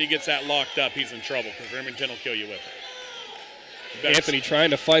 If he gets that locked up, he's in trouble because Remington will kill you with it. Anthony trying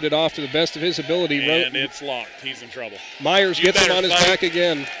to fight it off to the best of his ability. And it's locked. He's in trouble. Myers gets him on his back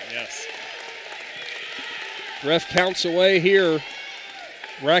again. Yes. Ref counts away here.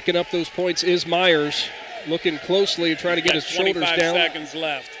 Racking up those points is Myers. Looking closely, trying to get his shoulders down. 25 seconds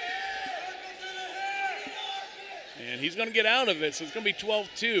left. And he's going to get out of it, so it's going to be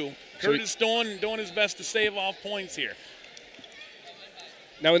 12-2. Curtis doing his best to save off points here.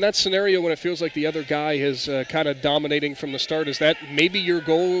 Now, in that scenario, when it feels like the other guy is kind of dominating from the start, is that maybe your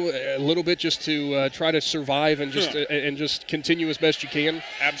goal a little bit, just to try to survive and just continue as best you can?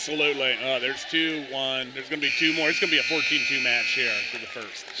 Absolutely. There's 2-1. There's going to be 2 more. It's going to be a 14-2 match here for the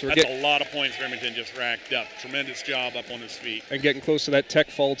first. So that's a lot of points Remington just racked up. Tremendous job up on his feet. And getting close to that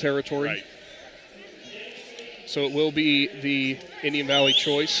tech fall territory. Right. So it will be the Indian Valley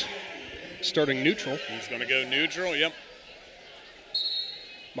choice, starting neutral. He's going to go neutral, yep.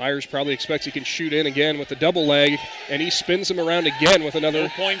 Myers probably expects he can shoot in again with the double leg, and he spins him around again with another. No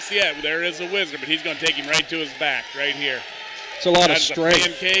points yet. There is a wizard, but he's going to take him right to his back, right here. It's a lot of strength. A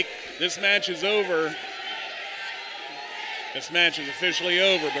pancake. This match is over. This match is officially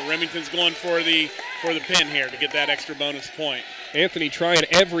over, but Remington's going for the pin here to get that extra bonus point. Anthony trying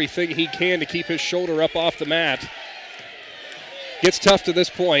everything he can to keep his shoulder up off the mat. Gets tough to this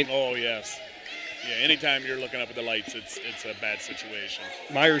point. Oh, yes. Yeah, anytime you're looking up at the lights, it's a bad situation.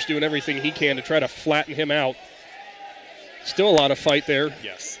 Myers doing everything he can to try to flatten him out. Still a lot of fight there.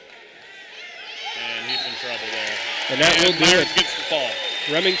 Yes. And he's in trouble there. And that will do Myers it. Gets the fall.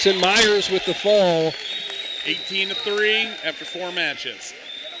 Remington Myers with the fall. 18-3 after 4 matches.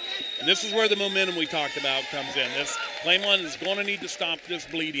 And this is where the momentum we talked about comes in. This Claymont is going to need to stop this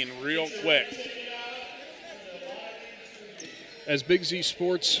bleeding real quick. As Big Z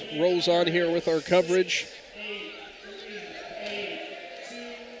Sports rolls on here with our coverage.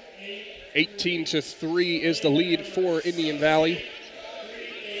 18-3 is the lead for Indian Valley.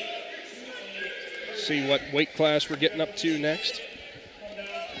 See what weight class we're getting up to next.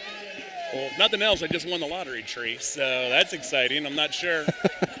 Well, if nothing else, I just won the lottery tree, so that's exciting. I'm not sure. Would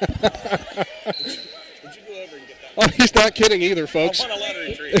you go over and get that? Oh, he's not kidding either, folks. I won a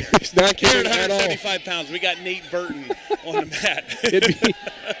lottery tree here. He's not kidding at all. 175 pounds. We got Nate Burton on the mat.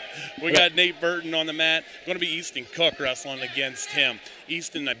 We got Nate Burton on the mat. Going to be Easton Cook wrestling against him.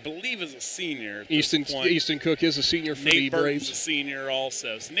 Easton, I believe, is a senior at this point. Easton Cook is a senior for the Nate Braves. Burton's a senior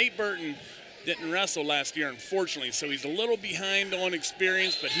also. So Nate Burton didn't wrestle last year, unfortunately, so he's a little behind on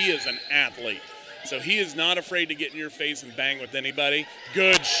experience, but he is an athlete. So he is not afraid to get in your face and bang with anybody.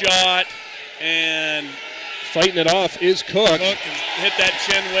 Good shot, and fighting it off is Cook. Cook has hit that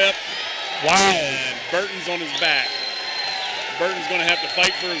chin whip. Wow. And Burton's on his back. Burton's going to have to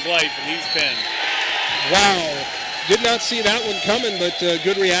fight for his life, and he's pinned. Wow. Did not see that one coming, but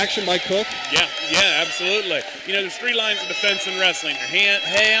good reaction by Cook. Yeah, absolutely. You know, there's 3 lines of defense in wrestling.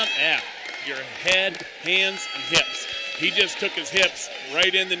 Your head, hands, and hips. He just took his hips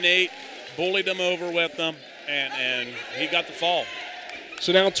right into Nate, bullied him over with them, and he got the fall.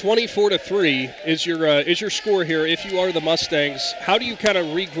 So now 24-3 is your score here. If you are the Mustangs, how do you kind of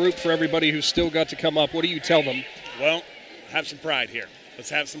regroup for everybody who's still got to come up? What do you tell them? Well, have some pride here. Let's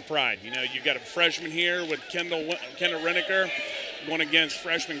have some pride. You know, you've got a freshman here with Kendall Reneker going against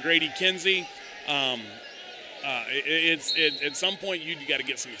freshman Grady Kinsey. At some point you got to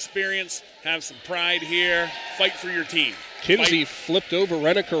get some experience, have some pride here, fight for your team. Kinsey flipped over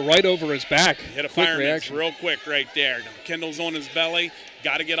Reneker right over his back. Hit a fireman real quick right there. Kendall's on his belly.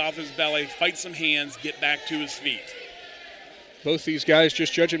 Got to get off his belly, fight some hands, get back to his feet. Both these guys,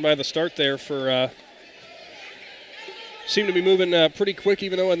 just judging by the start there, seem to be moving pretty quick,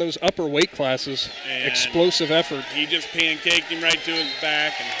 even though in those upper weight classes. And explosive effort. He just pancaked him right to his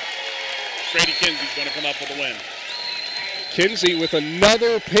back, and Brady Kinsey's going to come up with a win. Kinsey with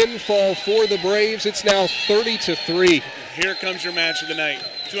another pinfall for the Braves. It's now 30-3. Here comes your match of the night,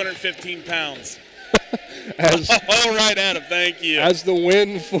 215 pounds. All right, Adam, thank you. As the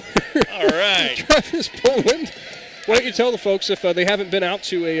win for all right. Travis Poland. Why don't you tell the folks, if they haven't been out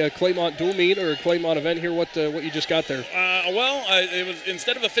to a Claymont dual meet or a Claymont event here, what you just got there? It was,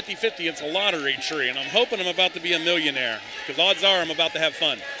 instead of a 50-50, it's a lottery tree, and I'm hoping I'm about to be a millionaire, because odds are I'm about to have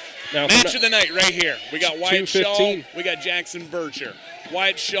fun. Now, match of the night right here. We got Wyatt Shaw. We got Jackson Bircher.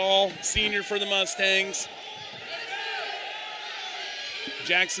 Wyatt Shaw, senior for the Mustangs.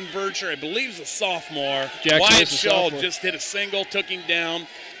 Jackson Bircher, I believe, is a sophomore. Wyatt Shaw just hit a single, took him down.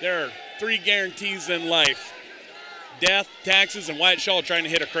 There are 3 guarantees in life: death, taxes, and Wyatt Shaw trying to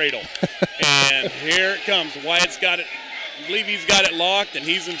hit a cradle. And here it comes. Wyatt's got it. I believe he's got it locked, and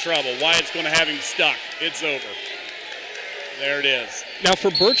he's in trouble. Wyatt's going to have him stuck. It's over. There it is. Now,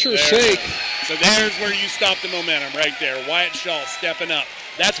 for Bircher's sake. So there's where you stop the momentum right there. Wyatt Shaw stepping up.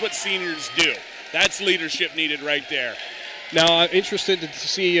 That's what seniors do. That's leadership needed right there. Now, I'm interested to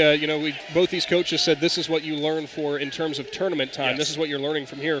see, both these coaches said this is what you learn for in terms of tournament time. Yes. This is what you're learning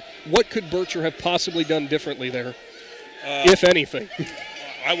from here. What could Bircher have possibly done differently there, if anything?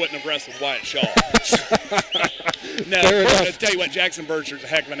 I wouldn't have wrestled Wyatt Shaw. No, I'll tell you what, Jackson Bircher's a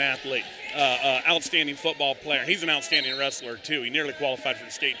heck of an athlete. Outstanding football player. He's an outstanding wrestler, too. He nearly qualified for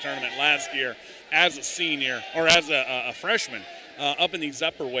the state tournament last year as a senior, or as a freshman, up in these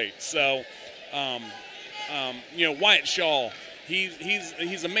upper weights. So, Wyatt Shaw,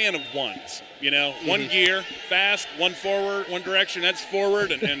 he's a man of ones. One gear, fast, one forward, one direction, that's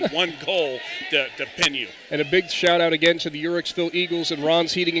forward, and one goal to pin you. And a big shout out again to the Uricksville Eagles and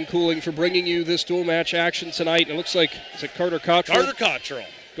Ron's Heating and Cooling for bringing you this dual match action tonight. It looks like, is it Carter Cottrell? Carter Cottrell.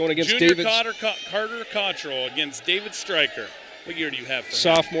 Going against Junior Carter Cottrell against David Stryker. What year do you have for him?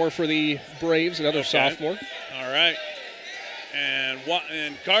 Sophomore for the Braves, another sophomore. All right. And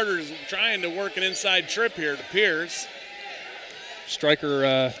Carter's trying to work an inside trip here to Pierce.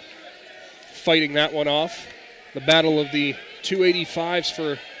 Stryker fighting that one off. The battle of the 285s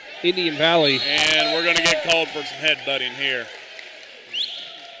for Indian Valley. And we're going to get called for some headbutting here.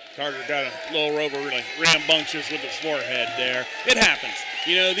 Carter got a little really rambunctious with his forehead there. It happens.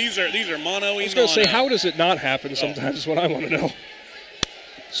 These are mono. I was going to say, how does it not happen sometimes is what I want to know.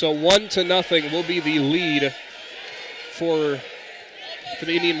 So 1-0 will be the lead for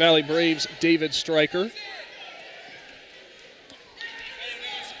the Indian Valley Braves, David Stryker.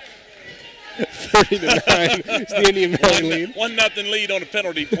 30-9 is the Indian Valley lead. 1-0 lead on a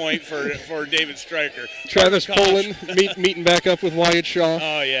penalty point for David Stryker. Travis Poland meeting back up with Wyatt Shaw.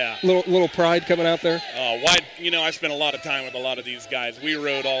 Oh, yeah. Little pride coming out there. Wyatt, I spent a lot of time with a lot of these guys. We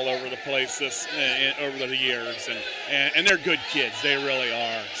rode all over the place over the years, and they're good kids. They really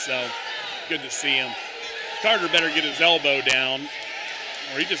are. So good to see them. Carter better get his elbow down,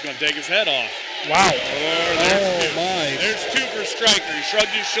 or he's just going to take his head off. Wow. There's 2 for Stryker. He shrugged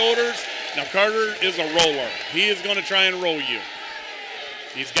his shoulders. Now, Carter is a roller. He is going to try and roll you.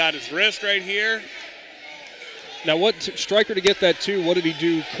 He's got his wrist right here. Now, Stryker to get that, too, what did he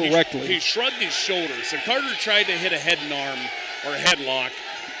do correctly? He shrugged his shoulders. So Carter tried to hit a head and arm or a headlock,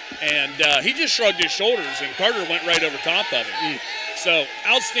 and he just shrugged his shoulders, and Carter went right over top of him. So,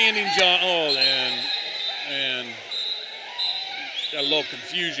 outstanding job. Oh, and got a little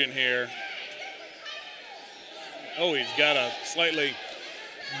confusion here. Oh, he's got a slightly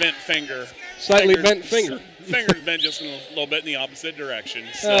bent finger. Finger's bent just a little bit in the opposite direction.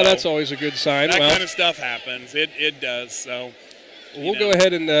 So that's always a good sign. That kind of stuff happens. It does. So we'll go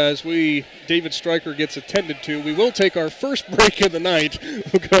ahead and as David Stryker gets attended to, we will take our first break of the night.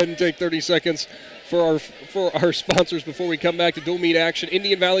 We'll go ahead and take 30 seconds for our sponsors before we come back to dual meet action.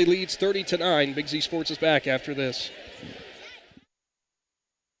 Indian Valley leads 30-9. Big Z Sports is back after this.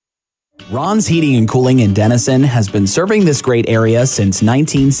 Ron's Heating and Cooling in Denison has been serving this great area since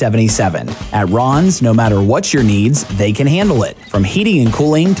 1977. At Ron's, no matter what your needs, they can handle it. From heating and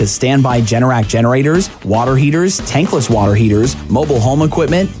cooling to standby Generac generators, water heaters, tankless water heaters, mobile home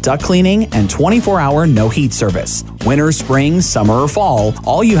equipment, duct cleaning, and 24-hour no-heat service. Winter, spring, summer, or fall,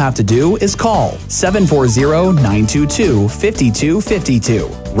 all you have to do is call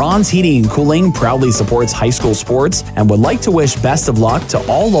 740-922-5252. Ron's Heating and Cooling proudly supports high school sports and would like to wish best of luck to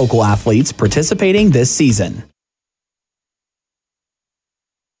all local athletes participating this season.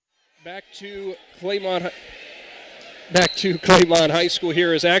 Back to Claymont High School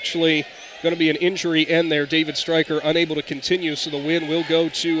here is actually going to be an injury end there. David Stryker unable to continue, so the win will go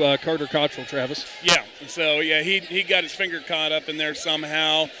to Carter Cottrell, Travis. Yeah, so yeah, he got his finger caught up in there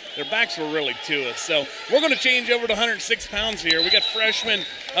somehow. Their backs were really to us. So we're going to change over to 106 pounds here. We got freshman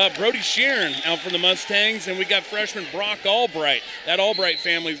Brody Sheeran out for the Mustangs, and we got freshman Brock Albright. That Albright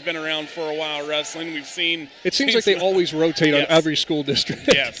family's been around for a while wrestling. We've seen. It seems like they always rotate on every school district.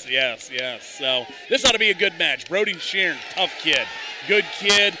 Yes. So this ought to be a good match. Brody Sheeran, tough kid. Good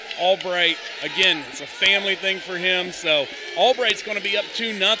kid. Albright, again, it's a family thing for him. So Albright's going to be up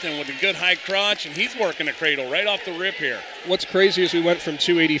 2-0 with a good high crotch, and he's working a cradle right off the rip here. What's crazy is we went from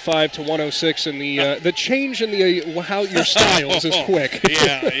 285 to 106, and the change in how your styles is quick.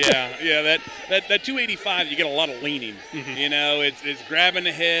 Yeah. That 285, you get a lot of leaning. Mm-hmm. You know, it's grabbing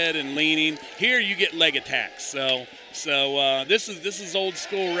the head and leaning. Here you get leg attacks. So this is old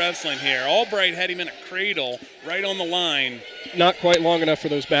school wrestling here. Albright had him in a cradle right on the line. Not quite long enough for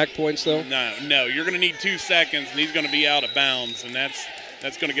those back points, though. No. You're going to need 2 seconds, and he's going to be out of bounds, and that's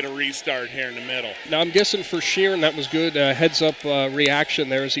going to get a restart here in the middle. Now, I'm guessing for Sheeran that was good heads-up reaction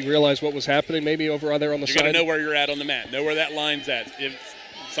there as he realized what was happening, maybe over there on the side. You got to know where you're at on the mat, know where that line's at.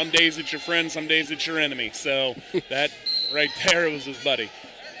 Some days it's your friend, some days it's your enemy. So that right there was his buddy.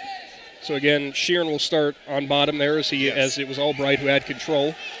 So again, Sheeran will start on bottom there as it was Albright who had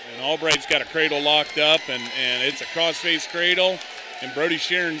control. And Albright's got a cradle locked up, and it's a cross-face cradle. And Brody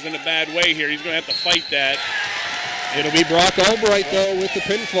Sheeran's in a bad way here. He's going to have to fight that. It'll be Brock Albright, though, with the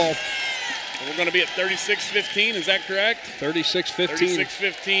pinfall. We're going to be at 36-15, is that correct? 36-15.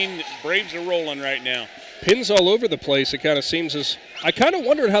 36-15. Braves are rolling right now. Pins all over the place. It kind of seems as I kind of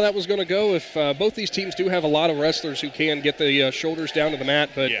wondered how that was going to go if both these teams do have a lot of wrestlers who can get the shoulders down to the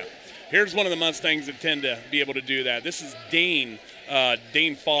mat. But yeah. Here's one of the Mustangs that tend to be able to do that. This is Dane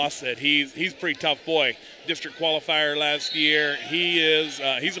Fawcett. He's a pretty tough boy. District qualifier last year. He's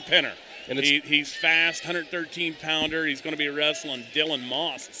a pinner. And he's fast, 113-pounder. He's going to be wrestling Dylan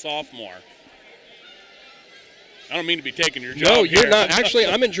Moss, a sophomore. I don't mean to be taking your job. No, you're not. Actually,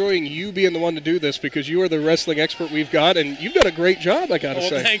 I'm enjoying you being the one to do this because you are the wrestling expert we've got, and you've done a great job, I got to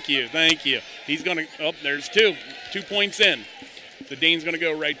say. Thank you. He's going to – oh, there's 2 points in. So Dane's going to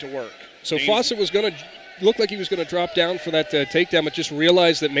go right to work. So Fawcett was going to – look like he was going to drop down for that takedown, but just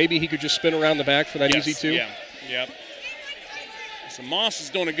realized that maybe he could just spin around the back for that easy 2. Yeah. So Moss is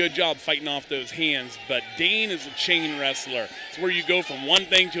doing a good job fighting off those hands, but Dane is a chain wrestler. It's where you go from one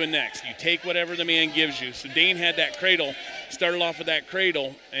thing to the next. You take whatever the man gives you. So Dane had that cradle, started off with that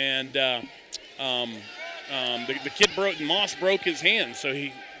cradle, and the kid Moss broke his hand. So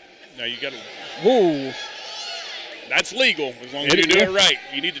you got to. Whoa. That's legal as long as you do it right.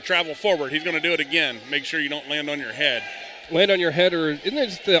 You need to travel forward. He's going to do it again. Make sure you don't land on your head. Land on your head, or isn't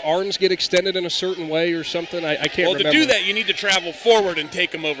it the arms get extended in a certain way or something? I can't remember. Well, to do that, you need to travel forward and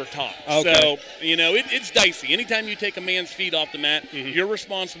take them over top. Okay. So, it's dicey. Anytime you take a man's feet off the mat, you're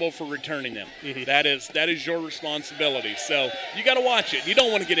responsible for returning them. That is your responsibility. So you got to watch it. You don't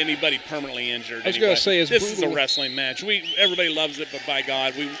want to get anybody permanently injured. I was going to say, this is a wrestling match. Everybody loves it, but by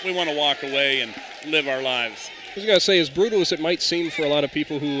God, we want to walk away and live our lives. I was going to say, as brutal as it might seem for a lot of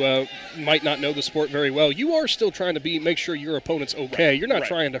people who might not know the sport very well, you are still trying to make sure your opponent's okay. Right. You're not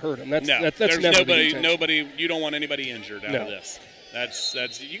trying to hurt him. That's there's never nobody. You don't want anybody injured out of this.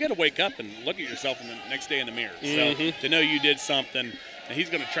 That's you got to wake up and look at yourself the next day in the mirror. So to know you did something, and he's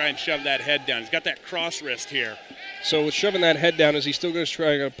going to try and shove that head down. He's got that cross wrist here. So with shoving that head down, is he still going to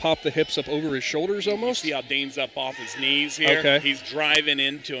try to pop the hips up over his shoulders almost? You see how Dane's up off his knees here? Okay. He's driving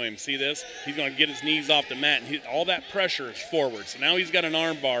into him. See this? He's going to get his knees off the mat, and all that pressure is forward. So now he's got an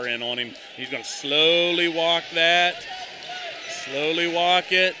arm bar in on him. He's going to slowly walk that. Slowly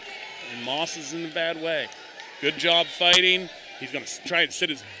walk it. And Moss is in a bad way. Good job fighting. He's going to try to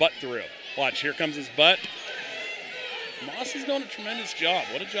sit his butt through. Watch, here comes his butt. Moss is doing a tremendous job.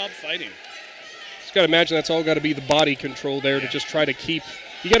 What a job fighting. Just got to imagine that's all got to be the body control there to just try to keep.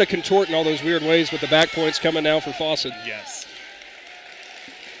 You got to contort in all those weird ways with the back points coming now for Fawcett. Yes.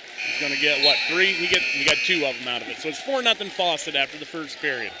 He's going to get, what, 3? He got 2 of them out of it. So it's 4-0 Fawcett after the first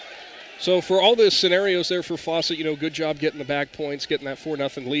period. So for all the scenarios there for Fawcett, good job getting the back points, getting that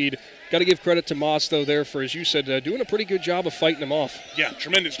 4-0 lead. Got to give credit to Moss, though, there for, as you said, doing a pretty good job of fighting him off. Yeah,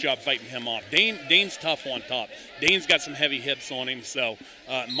 tremendous job fighting him off. Dane's tough on top. Dane's got some heavy hips on him, so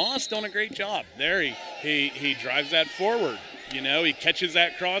Moss doing a great job. There he drives that forward. You know, he catches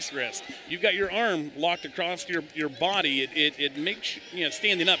that cross wrist. You've got your arm locked across your body. It makes, you know,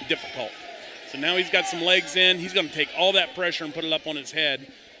 standing up difficult. So now he's got some legs in. He's going to take all that pressure and put it up on his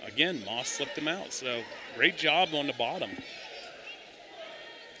head. Again, Moss slipped him out. So great job on the bottom.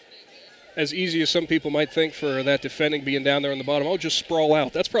 As easy as some people might think for that defending being down there on the bottom, oh, just sprawl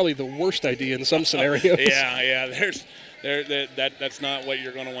out. That's probably the worst idea in some scenarios. Yeah. That's not what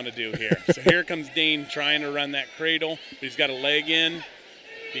you're going to want to do here. So here comes Dane trying to run that cradle. But he's got a leg in.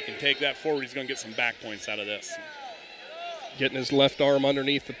 If he can take that forward, he's going to get some back points out of this. Getting his left arm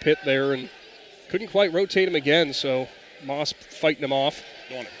underneath the pit there and couldn't quite rotate him again, so Moss fighting him off.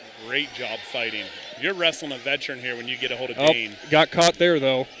 Doing a great job fighting. You're wrestling a veteran here when you get a hold of Dane. Got caught there,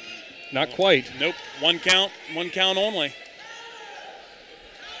 though. Not quite. Nope. One count only.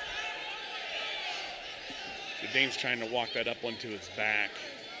 So Dane's trying to walk that up onto his back.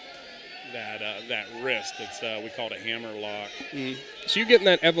 That wrist, we call it a hammer lock. So you're getting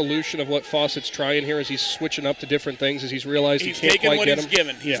that evolution of what Fawcett's trying here as he's switching up to different things as he's realized he can't quite get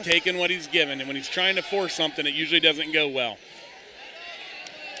him. He's taking what he's given, and when he's trying to force something, it usually doesn't go well.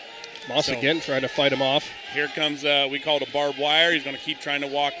 Moss again trying to fight him off. Here comes, we call it a barbed wire. He's going to keep trying to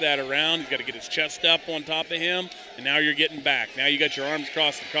walk that around. He's got to get his chest up on top of him, and now you're getting back. Now you got your arms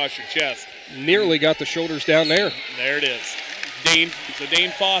crossed across your chest. Nearly got the shoulders down there. There it is. Dane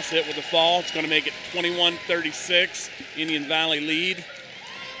Fawcett with the fall. It's going to make it 21-36, Indian Valley lead.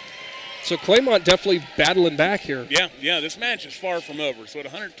 So Claymont definitely battling back here. Yeah, this match is far from over. So at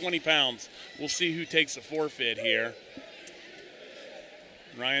 120 pounds, we'll see who takes the forfeit here.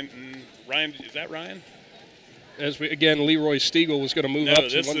 Ryan, is that Ryan? Again, Leroy Stiegel was going to move up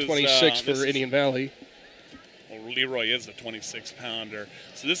to 126 for Indian Valley. Well, Leroy is the 26-pounder.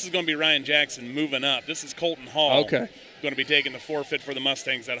 So this is going to be Ryan Jackson moving up. This is Colton Hall. Okay. Going to be taking the forfeit for the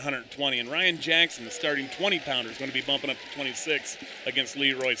Mustangs at 120. And Ryan Jackson, the starting 20-pounder, is going to be bumping up to 26 against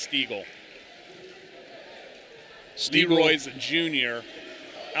Leroy Stiegel. Leroy's a junior.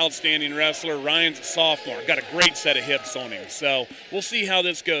 Outstanding wrestler. Ryan's a sophomore. Got a great set of hips on him. So we'll see how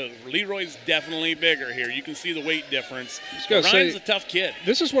this goes. Leroy's definitely bigger here. You can see the weight difference. Ryan's a tough kid.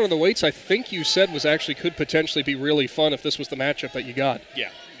 This is one of the weights I think you said was actually could potentially be really fun if this was the matchup that you got. Yeah.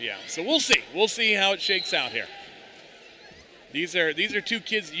 So we'll see. We'll see how it shakes out here. These are two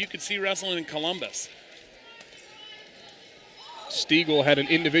kids that you could see wrestling in Columbus. Stiegel had an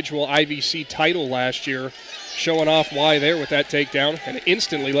individual IVC title last year, showing off why there with that takedown, and it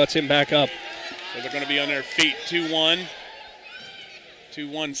instantly lets him back up. So they're going to be on their feet. 2-1.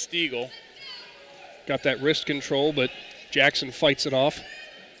 2-1 Stiegel. Got that wrist control, but Jackson fights it off.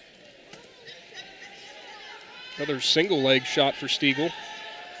 Another single leg shot for Stiegel.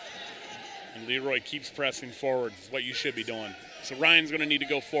 And Leroy keeps pressing forward. It's what you should be doing. So Ryan's going to need to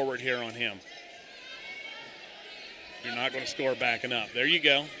go forward here on him. You're not going to score backing up. There you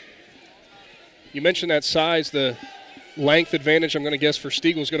go. You mentioned that size, the length advantage, I'm going to guess, for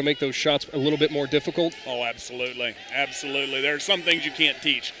Stiegel is going to make those shots a little bit more difficult. Oh, absolutely. Absolutely. There are some things you can't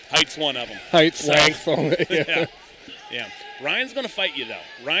teach. Height's one of them. Height, length. Yeah. Ryan's going to fight you, though.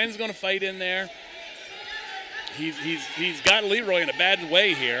 Ryan's going to fight in there. He's got Leroy in a bad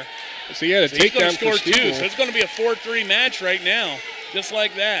way here. So he had a takedown for Stiegel. So it's going to be a 4-3 match right now, just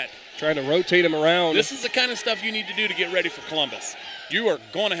like that. Trying to rotate him around. This is the kind of stuff you need to do to get ready for Columbus. You are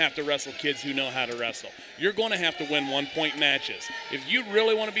going to have to wrestle kids who know how to wrestle. You're going to have to win one-point matches. If you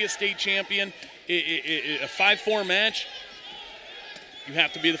really want to be a state champion, a 5-4 match, you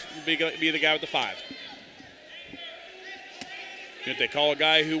have to be the guy with the 5. If they call a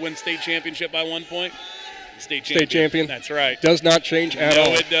guy who wins state championship by 1 point, state champion. That's right. Does not change at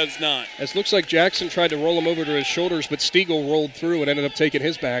all. No, it does not. It looks like Jackson tried to roll him over to his shoulders, but Stiegel rolled through and ended up taking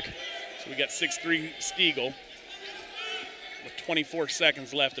his back. So we got 6-3 Stiegel with 24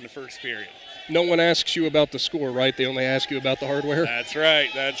 seconds left in the first period. No one asks you about the score, right? They only ask you about the hardware. That's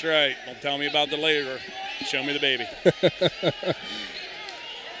right. Don't tell me about the labor. Show me the baby.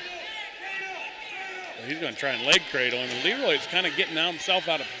 He's going to try and leg cradle him, and Leroy's kind of getting himself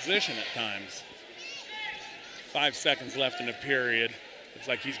out of position at times. 5 seconds left in the period. Looks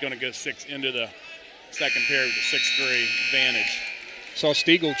like he's going to go 6 into the second period with a 6-3 advantage. Saw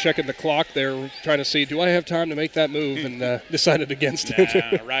Stiegel checking the clock there, trying to see, do I have time to make that move, and decided against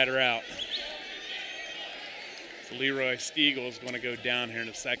it. Ride her out. So Leroy Stiegel is going to go down here in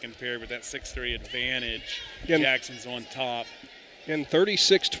the second period with that 6-3 advantage. Again, Jackson's on top. And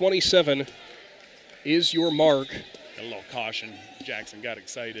 36-27 is your mark. A little caution. Jackson got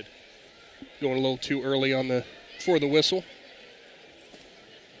excited. Going a little too early on for the whistle.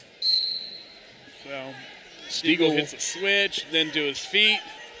 So Stiegel hits a switch, then to his feet.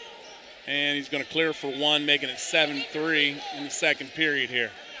 And he's going to clear for one, making it 7-3 in the second period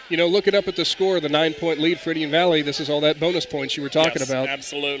here. You know, looking up at the score, the 9-point lead for Indian Valley, this is all that bonus points you were talking about.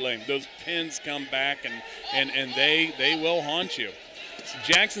 Absolutely. Those pins come back, and they will haunt you. So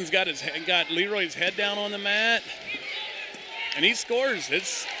Jackson's got Leroy's head down on the mat, and he scores.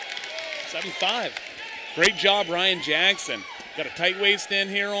 It's 7-5. Great job, Ryan Jackson. Got a tight waist in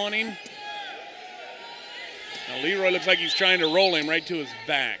here on him. Now Leroy looks like he's trying to roll him right to his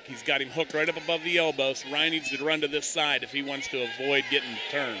back. He's got him hooked right up above the elbow, so Ryan needs to run to this side if he wants to avoid getting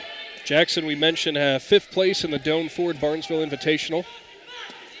turned. Jackson, we mentioned, 5th place in the Doane Ford Barnesville Invitational.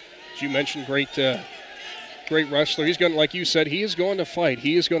 As you mentioned, great wrestler. He's going, like you said, he is going to fight.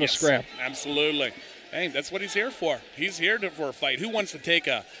 He is going to scrap. Absolutely. Hey, that's what he's here for. He's here for a fight. Who wants to take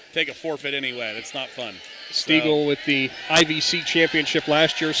a forfeit anyway? That's not fun. Stiegel with the IVC championship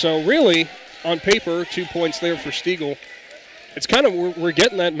last year. So really, on paper, 2 points there for Stiegel. It's kind of, we're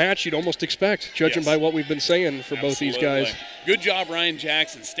getting that match you'd almost expect, judging by what we've been saying for both these guys. Good job, Ryan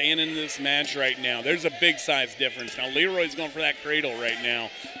Jackson, staying in this match right now. There's a big size difference. Now, Leroy's going for that cradle right now.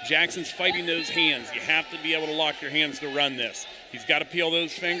 Jackson's fighting those hands. You have to be able to lock your hands to run this. He's got to peel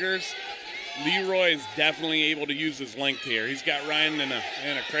those fingers. Leroy is definitely able to use his length here. He's got Ryan in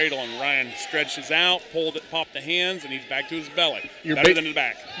a cradle, and Ryan stretches out, popped the hands, and he's back to his belly. Better than the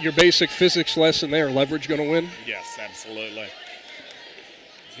back. Your basic physics lesson there, leverage going to win? Yes, absolutely.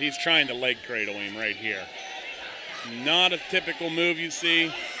 He's trying to leg cradle him right here. Not a typical move you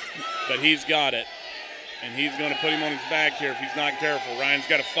see, but he's got it. And he's going to put him on his back here if he's not careful. Ryan's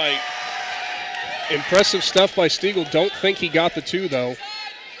got to fight. Impressive stuff by Stiegel. Don't think he got the 2, though.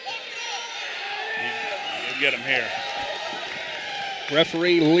 He'll get him here.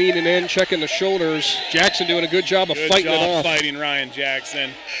 Referee leaning in, checking the shoulders. Jackson doing a good job of fighting it off. Fighting Ryan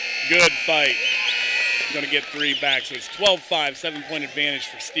Jackson. Good fight. Going to get 3 back, so it's 12-5, 7-point advantage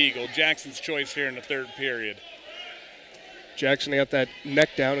for Stiegel. Jackson's choice here in the third period. Jackson got that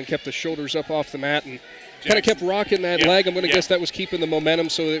neck down and kept the shoulders up off the mat and kind of kept rocking that leg. I'm going to guess that was keeping the momentum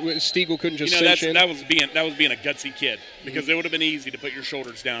so that Stiegel couldn't just cinch in. That was being a gutsy kid, because it would have been easy to put your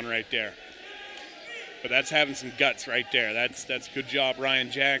shoulders down right there. But that's having some guts right there. That's good job,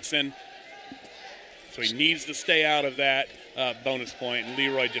 Ryan Jackson. So he needs to stay out of that bonus point, and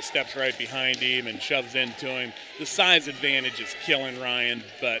Leroy just steps right behind him and shoves into him. The size advantage is killing Ryan,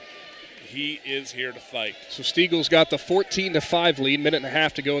 but he is here to fight. So Stiegel's got the 14-5 lead, minute and a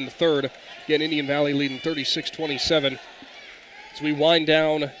half to go in the third. Again, Indian Valley leading 36-27. As we wind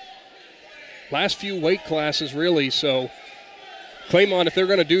down, last few weight classes really, so Claymont, if they're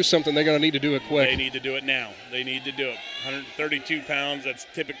going to do something, they're going to need to do it quick. They need to do it now. They need to do it. 132 pounds, that's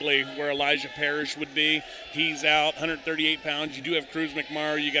typically where Elijah Parrish would be. He's out. 138 pounds. You do have Cruz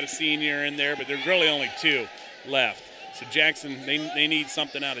McMurray. You got a senior in there, but there's really only 2 left. So Jackson, they need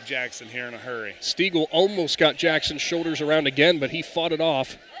something out of Jackson here in a hurry. Stiegel almost got Jackson's shoulders around again, but he fought it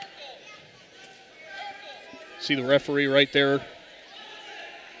off. See the referee right there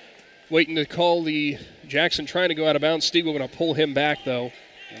waiting to call the Jackson trying to go out of bounds. Stiegel going to pull him back, though.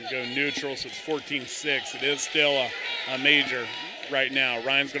 And go neutral, so it's 14-6. It is still a major right now.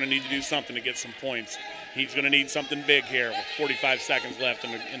 Ryan's going to need to do something to get some points. He's going to need something big here with 45 seconds left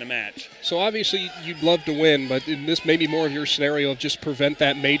in the match. So obviously you'd love to win, but this may be more of your scenario of just prevent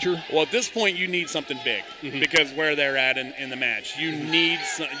that major. Well, at this point you need something big because where they're at in the match. You need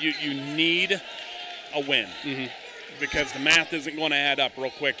you need a win because the math isn't going to add up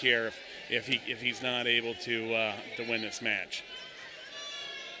real quick here if he's not able to win this match.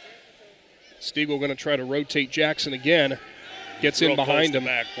 Stiegel going to try to rotate Jackson again. Gets in behind him.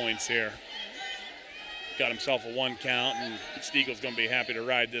 Back points here. Got himself a 1 count, and Stiegel's going to be happy to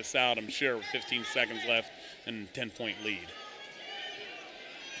ride this out, I'm sure, with 15 seconds left and a 10-point lead.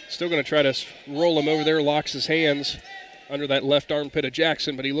 Still going to try to roll him over there, locks his hands under that left armpit of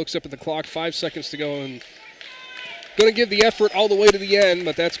Jackson, but he looks up at the clock, 5 seconds to go, and going to give the effort all the way to the end,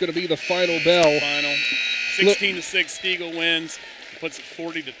 but that's going to be the final bell. Final. 16-6, Stiegel wins. Puts it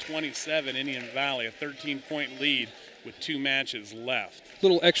 40-27, Indian Valley, a 13-point lead with 2 matches left.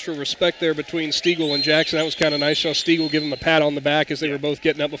 Little extra respect there between Stiegel and Jackson. That was kind of nice. Saw Stiegel give him a pat on the back as they were both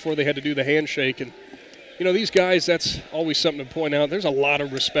getting up before they had to do the handshake. And, you know, these guys, that's always something to point out. There's a lot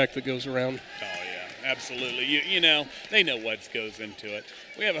of respect that goes around. Oh, yeah, absolutely. You know, they know what goes into it.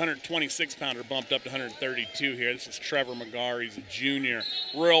 We have a 126-pounder bumped up to 132 here. This is Trevor McGar. He's a junior.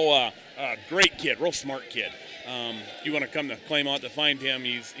 Real great kid, real smart kid. You want to come to Claymont to find him.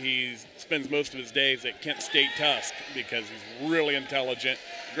 He spends most of his days at Kent State Tusk because he's really intelligent,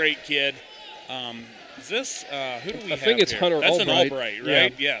 great kid. Is this, who do we have I think it's here? Hunter That's Albright. an Albright,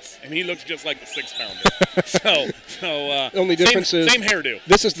 right? Yeah. Yes. And he looks just like the 6-pounder. The only difference is same hairdo.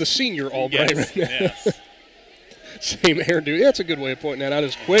 This is the senior Albright. Yes, yes. Same hairdo. Yeah, that's a good way of pointing that out.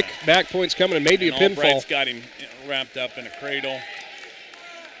 Is quick back points coming and maybe a pinfall. Albright's got him wrapped up in a cradle.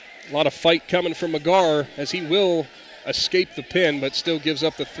 A lot of fight coming from McGarr as he will escape the pin, but still gives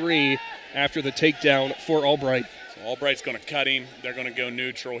up the 3 after the takedown for Albright. So Albright's going to cut him. They're going to go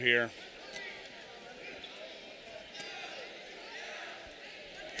neutral here.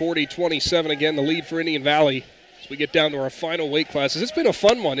 40-27 again, the lead for Indian Valley as we get down to our final weight classes. It's been a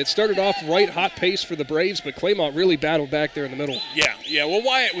fun one. It started off right hot pace for the Braves, but Claymont really battled back there in the middle. Yeah. Well,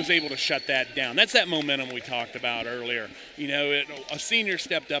 Wyatt was able to shut that down. That's that momentum we talked about earlier. You know, a senior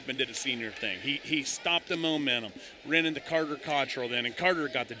stepped up and did a senior thing. He stopped the momentum, ran into Carter Cottrell then, and Carter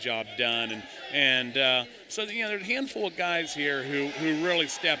got the job done. And so, you know, there's a handful of guys here who really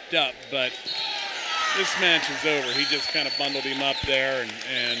stepped up, but this match is over. He just kind of bundled him up there.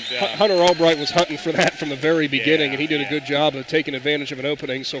 And Hunter Albright was hunting for that from the very beginning, and he did a good job of taking advantage of an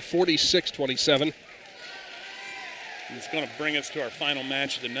opening. So 46-27. It's going to bring us to our final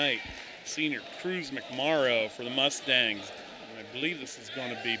match of the night. Senior Cruz McMorrow for the Mustangs. And I believe this is going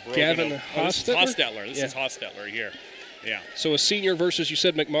to be broken. Gavin Hostetler. This is Hostetler here. Yeah. So a senior versus, you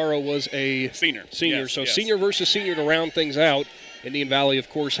said McMorrow was a senior. Yes, yes. Senior versus senior to round things out. Indian Valley, of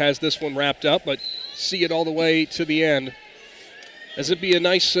course, has this one wrapped up, but see it all the way to the end. As it'd be a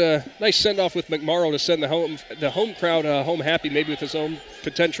nice send-off with McMorrow to send the home crowd home happy, maybe with his own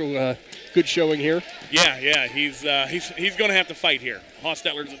potential good showing here. Yeah, he's going to have to fight here.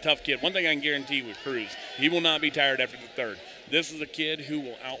 Hostetler's a tough kid. One thing I can guarantee with Cruz, he will not be tired after the third. This is a kid who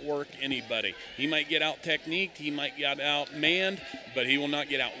will outwork anybody. He might get out-techniqued, he might get out-manned, but he will not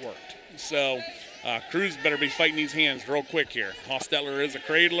get outworked. So Cruz better be fighting these hands real quick here. Hostetler is a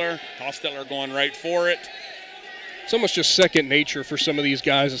cradler. Hostetler going right for it. It's almost just second nature for some of these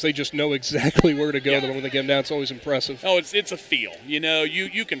guys as they just know exactly where to go. When they get them down, it's always impressive. Oh, it's a feel. You know,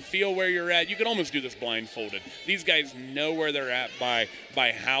 you can feel where you're at. You can almost do this blindfolded. These guys know where they're at by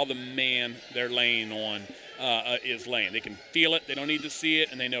how the man they're laying on is laying. They can feel it. They don't need to see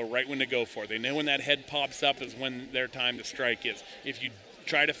it, and they know right when to go for it. They know when that head pops up is when their time to strike is. If you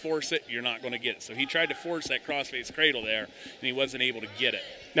try to force it, you're not going to get it. So he tried to force that crossface cradle there, and he wasn't able to get it.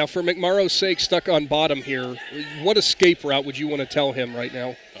 Now, for McMorrow's sake, stuck on bottom here, what escape route would you want to tell him right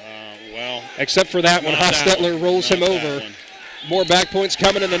now? Well, except for that one, Hostetler rolls him over. More back points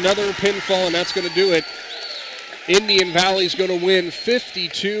coming, and another pinfall, and that's going to do it. Indian Valley's going to win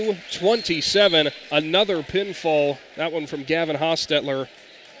 52-27. Another pinfall, that one from Gavin Hostetler.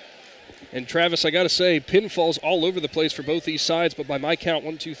 And Travis, I got to say, pinfalls all over the place for both these sides, but by my count,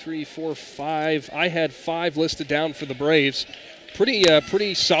 1, 2, 3, 4, 5. I had 5 listed down for the Braves.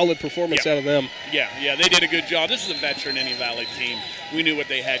 Pretty solid performance out of them. Yeah, they did a good job. This is a veteran Indian Valley team. We knew what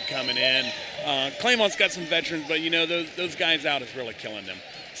they had coming in. Claymont's got some veterans, but you know those guys out is really killing them.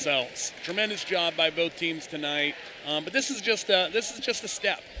 So tremendous job by both teams tonight. But this is just a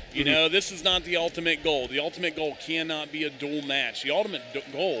step. You know, this is not the ultimate goal. The ultimate goal cannot be a dual match. The ultimate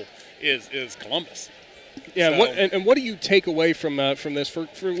goal is Columbus. Yeah. So, what do you take away from this?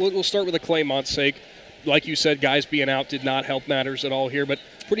 We'll start with the Claymont's sake. Like you said, guys being out did not help matters at all here, but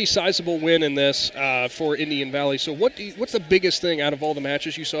pretty sizable win in this for Indian Valley. So what's the biggest thing out of all the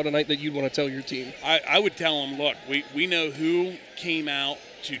matches you saw tonight that you'd want to tell your team? I would tell them, look, we know who came out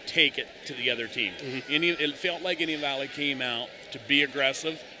to take it to the other team. It felt like Indian Valley came out to be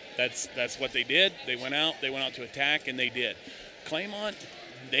aggressive. That's what they did. They went out to attack, and they did. Claymont,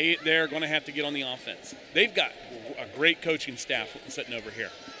 they're going to have to get on the offense. They've got a great coaching staff sitting over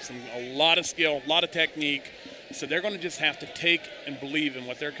here. A lot of skill, a lot of technique. So they're going to just have to take and believe in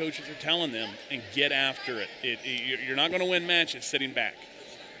what their coaches are telling them and get after it. You're not going to win matches sitting back.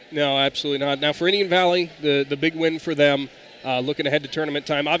 No, absolutely not. Now for Indian Valley, the big win for them, looking ahead to tournament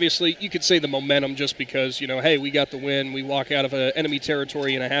time. Obviously, you could say the momentum just because, hey, we got the win. We walk out of enemy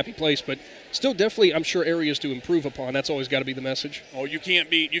territory in a happy place, but still definitely, I'm sure, areas to improve upon. That's always got to be the message. Oh, you can't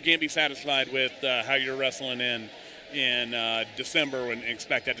be satisfied with how you're wrestling in December and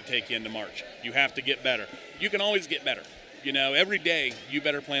expect that to take you into March. You have to get better. You can always get better. Every day you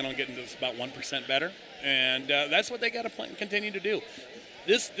better plan on getting this about 1% better, and that's what they got to continue to do.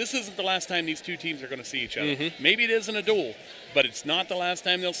 This isn't the last time these two teams are going to see each other. Maybe it isn't a duel, but it's not the last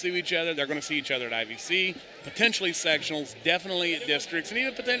time they'll see each other. They're going to see each other at IVC, potentially sectionals, definitely at districts, and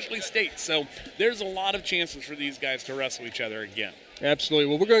even potentially states. So there's a lot of chances for these guys to wrestle each other again. Absolutely.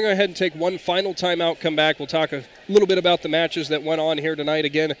 Well, we're going to go ahead and take one final timeout, come back. We'll talk a little bit about the matches that went on here tonight.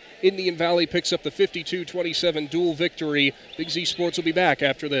 Again, Indian Valley picks up the 52-27 dual victory. Big Z Sports will be back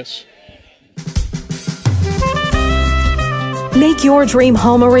after this. Make your dream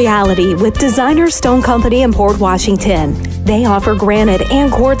home a reality with Designer Stone Company in Port Washington. They offer granite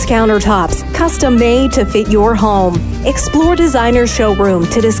and quartz countertops, custom made to fit your home. Explore Designer's showroom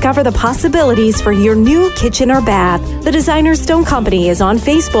to discover the possibilities for your new kitchen or bath. The Designer Stone Company is on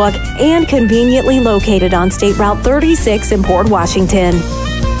Facebook and conveniently located on State Route 36 in Port Washington.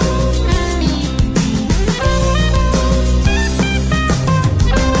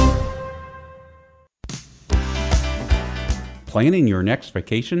 Planning your next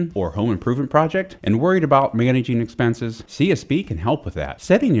vacation or home improvement project and worried about managing expenses? CSB can help with that.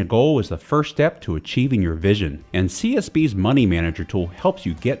 Setting a goal is the first step to achieving your vision, and CSB's Money Manager tool helps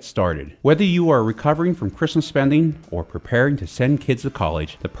you get started. Whether you are recovering from Christmas spending or preparing to send kids to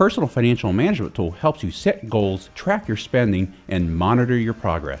college, the Personal Financial Management tool helps you set goals, track your spending, and monitor your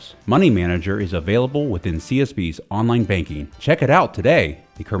progress. Money Manager is available within CSB's online banking. Check it out today.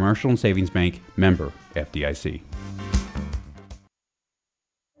 The Commercial and Savings Bank, member FDIC.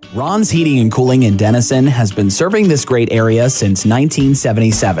 Ron's Heating and Cooling in Denison has been serving this great area since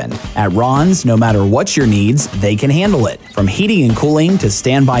 1977. At Ron's, no matter what your needs, they can handle it. From heating and cooling to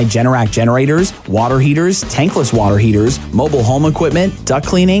standby Generac generators, water heaters, tankless water heaters, mobile home equipment, duct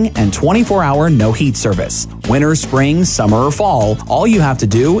cleaning, and 24-hour no heat service. Winter, spring, summer, or fall, all you have to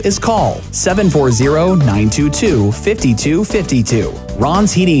do is call 740-922-5252.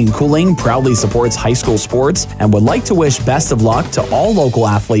 Ron's Heating and Cooling proudly supports high school sports and would like to wish best of luck to all local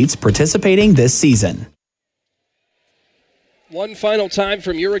athletes participating this season. One final time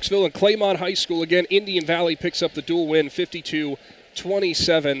from Uricksville and Claymont High School. Again, Indian Valley picks up the dual win,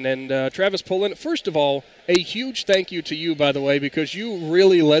 52-27. And Travis Pullen, first of all, a huge thank you to you, by the way, because you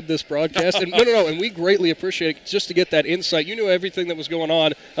really led this broadcast. And and we greatly appreciate it just to get that insight. You knew everything that was going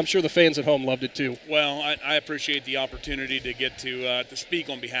on. I'm sure the fans at home loved it too. Well, I appreciate the opportunity to get to speak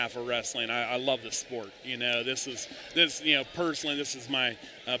on behalf of wrestling. I love this sport. Personally, this is my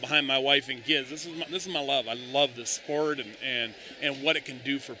behind my wife and kids. This is my love. I love this sport and what it can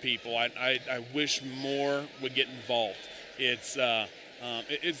do for people. I wish more would get involved. It's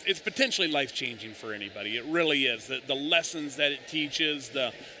potentially life-changing for anybody. It really is. The lessons that it teaches,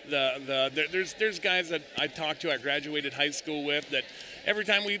 there's guys that I talked to, I graduated high school with, that every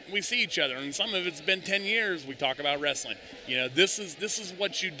time we see each other, and some of it's been 10 years, we talk about wrestling. This is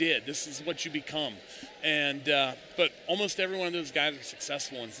what you did. This is what you become. And but almost every one of those guys are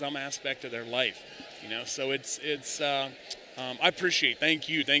successful in some aspect of their life. So I appreciate. Thank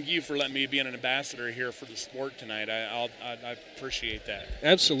you for letting me be an ambassador here for the sport tonight. I appreciate that.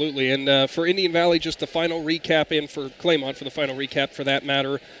 Absolutely. And for Indian Valley, just the final recap, and for Claymont for the final recap for that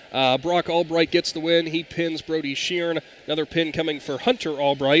matter. Brock Albright gets the win. He pins Brody Sheeran. Another pin coming for Hunter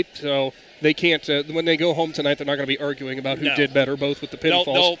Albright. So they can't. When they go home tonight, they're not going to be arguing about who did better, both with the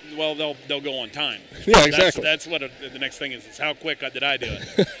pinfalls. They'll go on time. Yeah, exactly. That's what the next thing is how quick did I do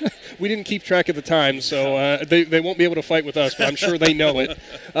it? We didn't keep track of the time, so they won't be able to fight with us, but I'm sure they know it.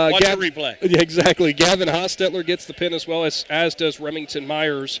 Watch the replay. Yeah, exactly. Gavin Hostetler gets the pin as well, as does Remington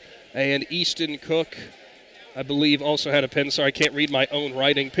Myers. And Easton Cook, I believe, also had a pin. Sorry, I can't read my own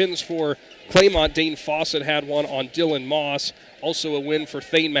writing. Pins for Claymont. Dane Fawcett had one on Dylan Moss. Also a win for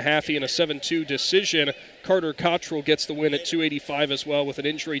Thane Mahaffey in a 7-2 decision. Carter Cottrell gets the win at 285 as well with an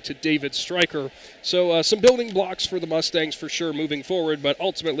injury to David Stryker. So some building blocks for the Mustangs for sure moving forward, but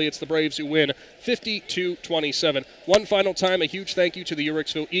ultimately it's the Braves who win 52-27. One final time, a huge thank you to the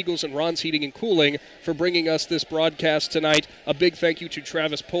Uricksville Eagles and Ron's Heating and Cooling for bringing us this broadcast tonight. A big thank you to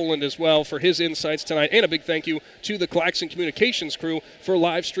Travis Poland as well for his insights tonight, and a big thank you to the Claxon Communications crew for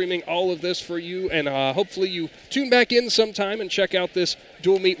live streaming all of this for you, and hopefully you tune back in sometime and check out this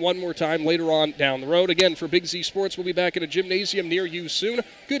dual meet one more time later on down the road. Again, for Big Z Sports, we'll be back in a gymnasium near you soon.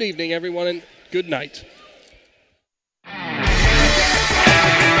 Good evening, everyone, and good night.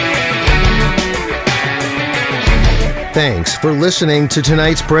 Thanks for listening to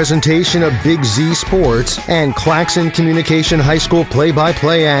tonight's presentation of Big Z Sports and Claxon Communication High School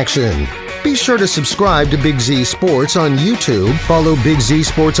play-by-play action. Be sure to subscribe to Big Z Sports on YouTube, follow Big Z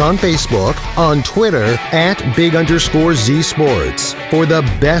Sports on Facebook, on Twitter @Big_Z Sports. For the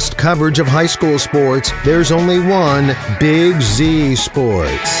best coverage of high school sports, there's only one Big Z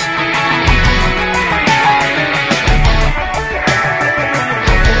Sports.